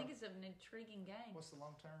 I think it's an intriguing game. What's the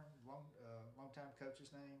long-time coach's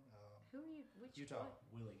name? Who are you? Which Utah.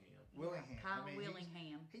 Willingham. Kyle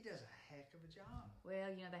Willingham. He does a heck of a job.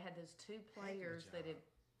 Well, you know, they had those 2 players that had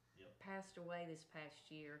passed away this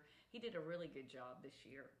past year. He did a really good job this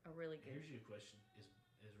year. A really good. Here's your question: Is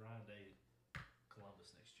Ryan Day at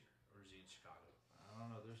Columbus next year, or is he in Chicago? I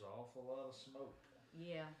don't know. There's an awful lot of smoke.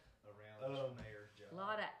 Yeah. Around this mayor's job. A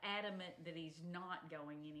lot of adamant that he's not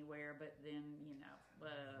going anywhere, but then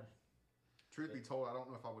Truth be told, I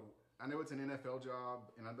don't know if I would. I know it's an NFL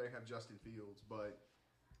job, and they have Justin Fields, but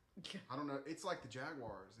I don't know. It's like the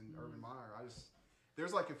Jaguars and Urban Meyer.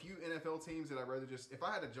 There's like a few NFL teams that I'd rather just. If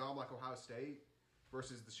I had a job like Ohio State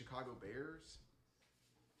versus the Chicago Bears.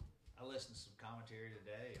 I listened to some commentary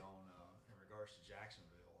today on in regards to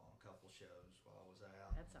Jacksonville on a couple shows while I was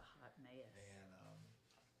out. That's a hot mess. And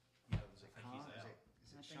you know, is it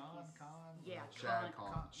Sean Conn? Yeah, Shad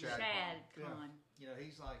Khan. You know,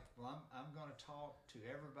 he's like, well, I'm going to talk to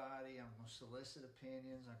everybody. I'm going to solicit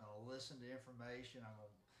opinions. I'm going to listen to information. I'm going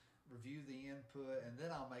to review the input, and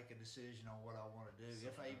then I'll make a decision on what I want to do,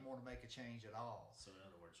 if I even want to make a change at all. So in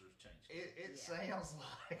other words, there's change. It sounds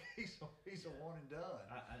like he's a one and done.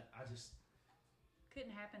 I just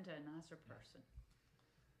couldn't happen to a nicer person.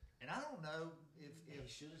 And I don't know if he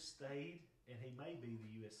should have stayed, and he may be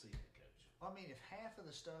the USC head coach. I mean, if half of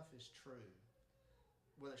the stuff is true,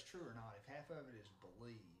 whether it's true or not, if half of it is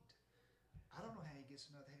believed, I don't know how he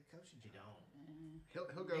gets another head coaching job. He don't.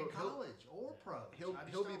 He'll go in college or pro.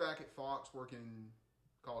 He'll be back at Fox working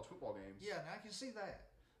college football games. Yeah, now I can see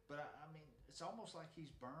that, but I mean, it's almost like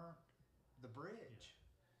he's burnt the bridge.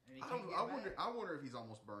 And I wonder if he's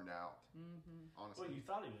almost burned out. Mm-hmm. Honestly, well, you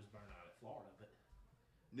thought he was burned out at Florida, but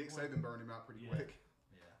Nick Saban burned him out pretty quick.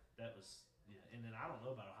 Yeah, that was And then I don't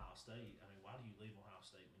know about Ohio State. I mean, why do you leave Ohio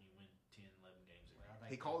State when you win 10, 11 games?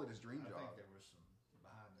 He called it his dream job. I think there was some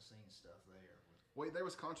behind the scenes stuff there. Wait, there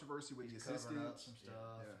was controversy with the assistant. Up some stuff.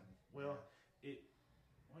 Yeah. Well,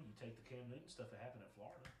 you take the Cam Newton stuff that happened at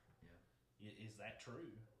Florida. Yeah. Is that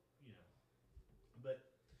true? But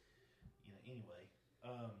anyway,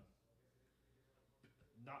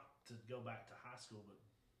 not to go back to high school, but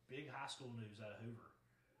big high school news out of Hoover.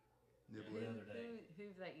 The other day.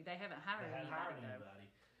 Who they haven't hired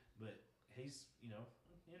anybody, but he's and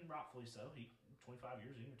rightfully so. He 25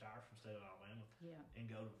 years he can retire from the state of Alabama. And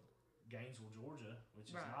go to Gainesville, Georgia,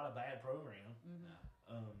 which is not a bad program.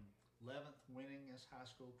 Mm-hmm. 11th winningest high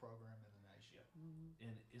school program in the nation.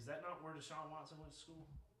 And is that not where Deshaun Watson went to school?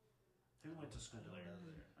 Who went to school there?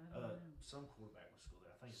 Some quarterback went to school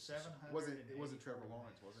there. I think 700. It wasn't Trevor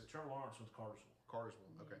Lawrence, was it? Trevor Lawrence went to Cartersville.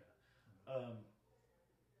 Cartersville. Okay.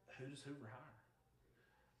 Who does Hoover hire?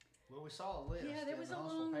 Well, we saw a list. Yeah, there was a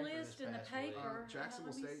long list in the paper.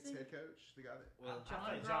 Jacksonville State's head coach, the guy that. Well,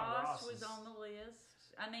 John Ross was on the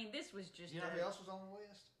list. I mean, this was just. You know who else was on the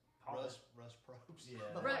list? Russ Probst. Yeah.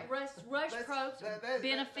 Russ Probst.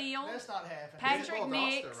 Benefield. That's not happening. Patrick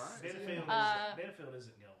Nix. Benefield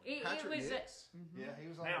isn't going. Patrick Nix. Yeah, he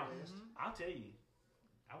was on the list. I'll tell you,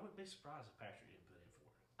 I wouldn't be surprised if Patrick didn't put in for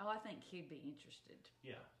it. Oh, I think he'd be interested.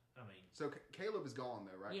 Yeah, I mean. So Caleb is gone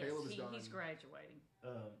though, right? Yes, Caleb is done. He's graduating.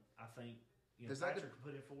 I think Patrick can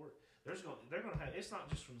put in for it. They're going to have. It's not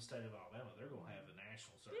just from the state of Alabama. They're going to have a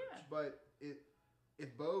national search. Yeah. But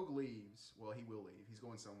if Bogue leaves, well, he will leave. He's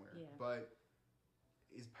going somewhere. Yeah. But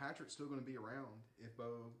is Patrick still going to be around if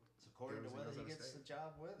Bogue? It's according to whether he gets the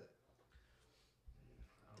job with it.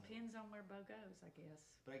 Depends on where Bo goes, I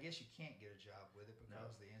guess. But I guess you can't get a job with it because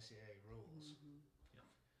of the NCAA rules. Mm-hmm. Yeah.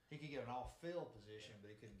 He could get an off-field position,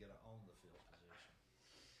 but he couldn't get an on-the-field position.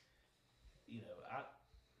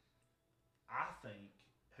 I think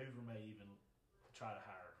Hoover may even try to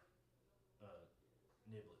hire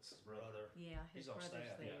Niblett's brother. Yeah, his brother's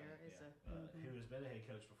staff. there. Who has been a head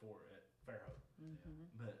coach before at Fairhope.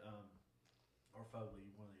 But or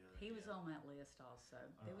Foley, one of the other. He was on that list also.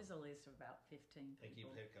 There was a list of about 15 I think he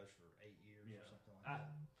people. was head coach for 8 years or something like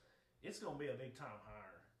that. It's going to be a big time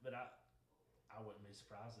hire, but I wouldn't be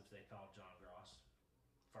surprised if they called John Gross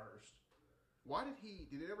first. Why did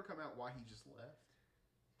it ever come out why he just left?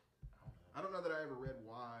 I don't know that I ever read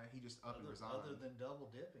why he just up and resigned. Other than double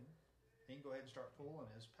dipping, he can go ahead and start pulling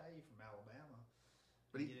his pay from Alabama.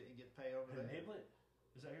 But he get pay over there. Niblett?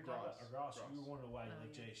 Is that your talking about? Or Gross? You were wondering why he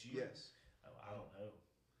left JSU? Yes. Oh, I don't know.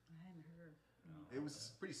 I hadn't heard. It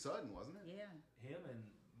was pretty sudden, wasn't it? Yeah. Him and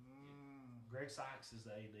Greg Sykes is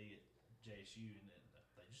the AD at JSU, and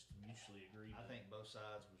they just mutually agreed. I think both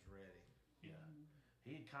sides was ready. Yeah.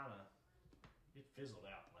 He had it fizzled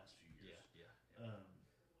out the last few years. Yeah.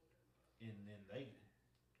 And then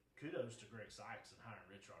kudos to Greg Sykes and hiring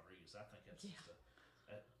Rich Rodriguez. I think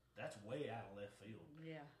that's way out of left field.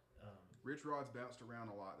 Yeah. Rich Rod's bounced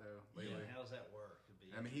around a lot though lately. Yeah, how does that work?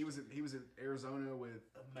 I mean, he was at Arizona with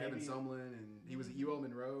Kevin Sumlin, and he was at UL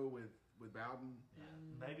Monroe with Bowden. Yeah.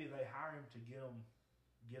 Maybe they hire him to get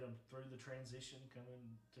him through the transition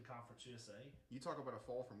coming to Conference USA. You talk about a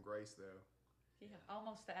fall from grace though. Yeah,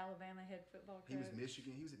 almost the Alabama head football coach. He was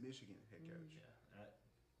Michigan. He was at Michigan head coach. Yeah.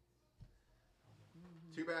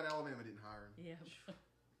 Too bad Alabama didn't hire him. Yeah.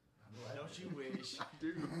 Don't you wish? I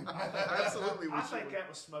do. I absolutely wish. I think that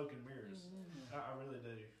was smoke and mirrors. I really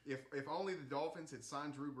do. If only the Dolphins had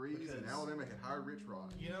signed Drew Brees and Alabama had hired Rich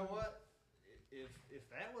Rod. You know what? If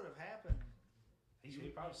that would have happened,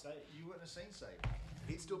 he'd probably stay. You wouldn't have seen Saban.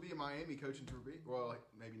 He'd still be in Miami coaching Drew Brees. Well,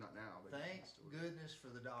 maybe not now. But thank goodness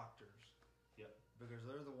for the doctors. Yep. Because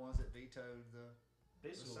they're the ones that vetoed the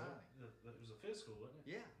signing. It was a physical, wasn't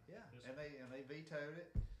it? Yeah. And they vetoed it,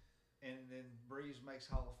 and then Brees makes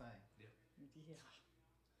Hall of Fame. Yeah.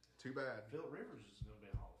 Too bad. Philip Rivers is going to be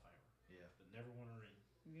a Hall of Famer. Yeah. But never won a ring.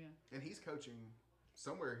 Yeah. And he's coaching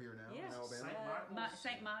somewhere here now in Alabama.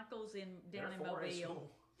 St. Michael's down in Mobile.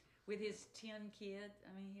 With his 10 kids,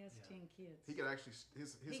 I mean, he has 10 kids. He could actually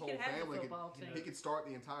his whole family he could start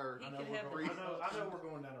the entire. I know we're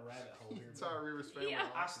going down a rabbit hole here. Entire Rivers family. Yeah.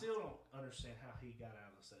 I still don't understand how he got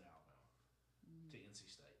out of the state of Alabama to NC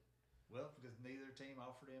State. Well, because neither team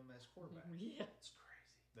offered him as quarterback. Yeah, it's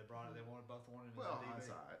crazy. They wanted both wanted him as a DB.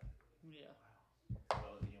 Hindsight. Yeah.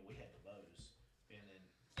 Wow. Well, we had the Bows, and then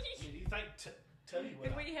do you think Tubby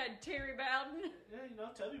went? We had Terry Bowden.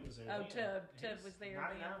 Yeah, Tubby was there. Oh, Tub was there.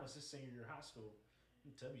 99 was his senior year of high school.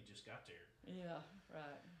 And Tubby just got there. Yeah,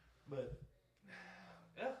 right. But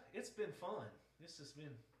yeah, it's been fun. This has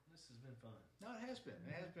been fun. No, it has been.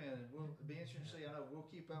 It has been. We'll be interesting to see. I know we'll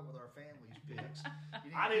keep up with our family's picks.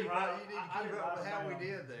 You need to keep up with how we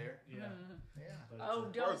did there. Yeah. Yeah.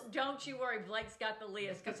 But, don't you worry. Blake's got the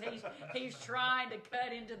list because he's trying to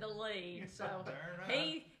cut into the lead. So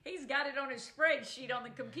he's got it on his spreadsheet on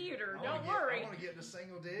the computer. Don't worry. I want to get into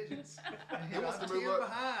single digits. He wants to move up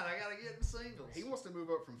behind. I got to get in singles. He wants to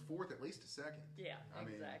move up from 4th at least to 2nd. Yeah,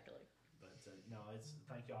 exactly. But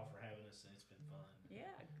thank y'all for having us, and it's been fun. Yeah,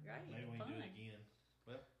 great. Maybe we can do it again.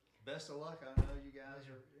 Well, best of luck. I know you guys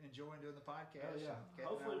are enjoying doing the podcast. Oh, yeah.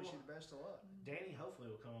 Hopefully, I wish you the best of luck. Danny hopefully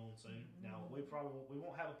will come on soon. Now we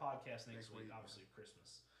won't have a podcast next week, obviously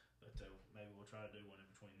Christmas, but maybe we'll try to do one in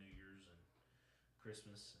between New Year's and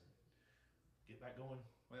Christmas and get back going.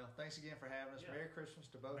 Well, thanks again for having us. Yeah. Merry Christmas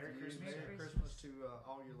to both of you. Christmas. Merry Christmas to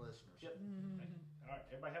all your listeners. Yep. All right,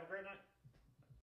 everybody have a great night.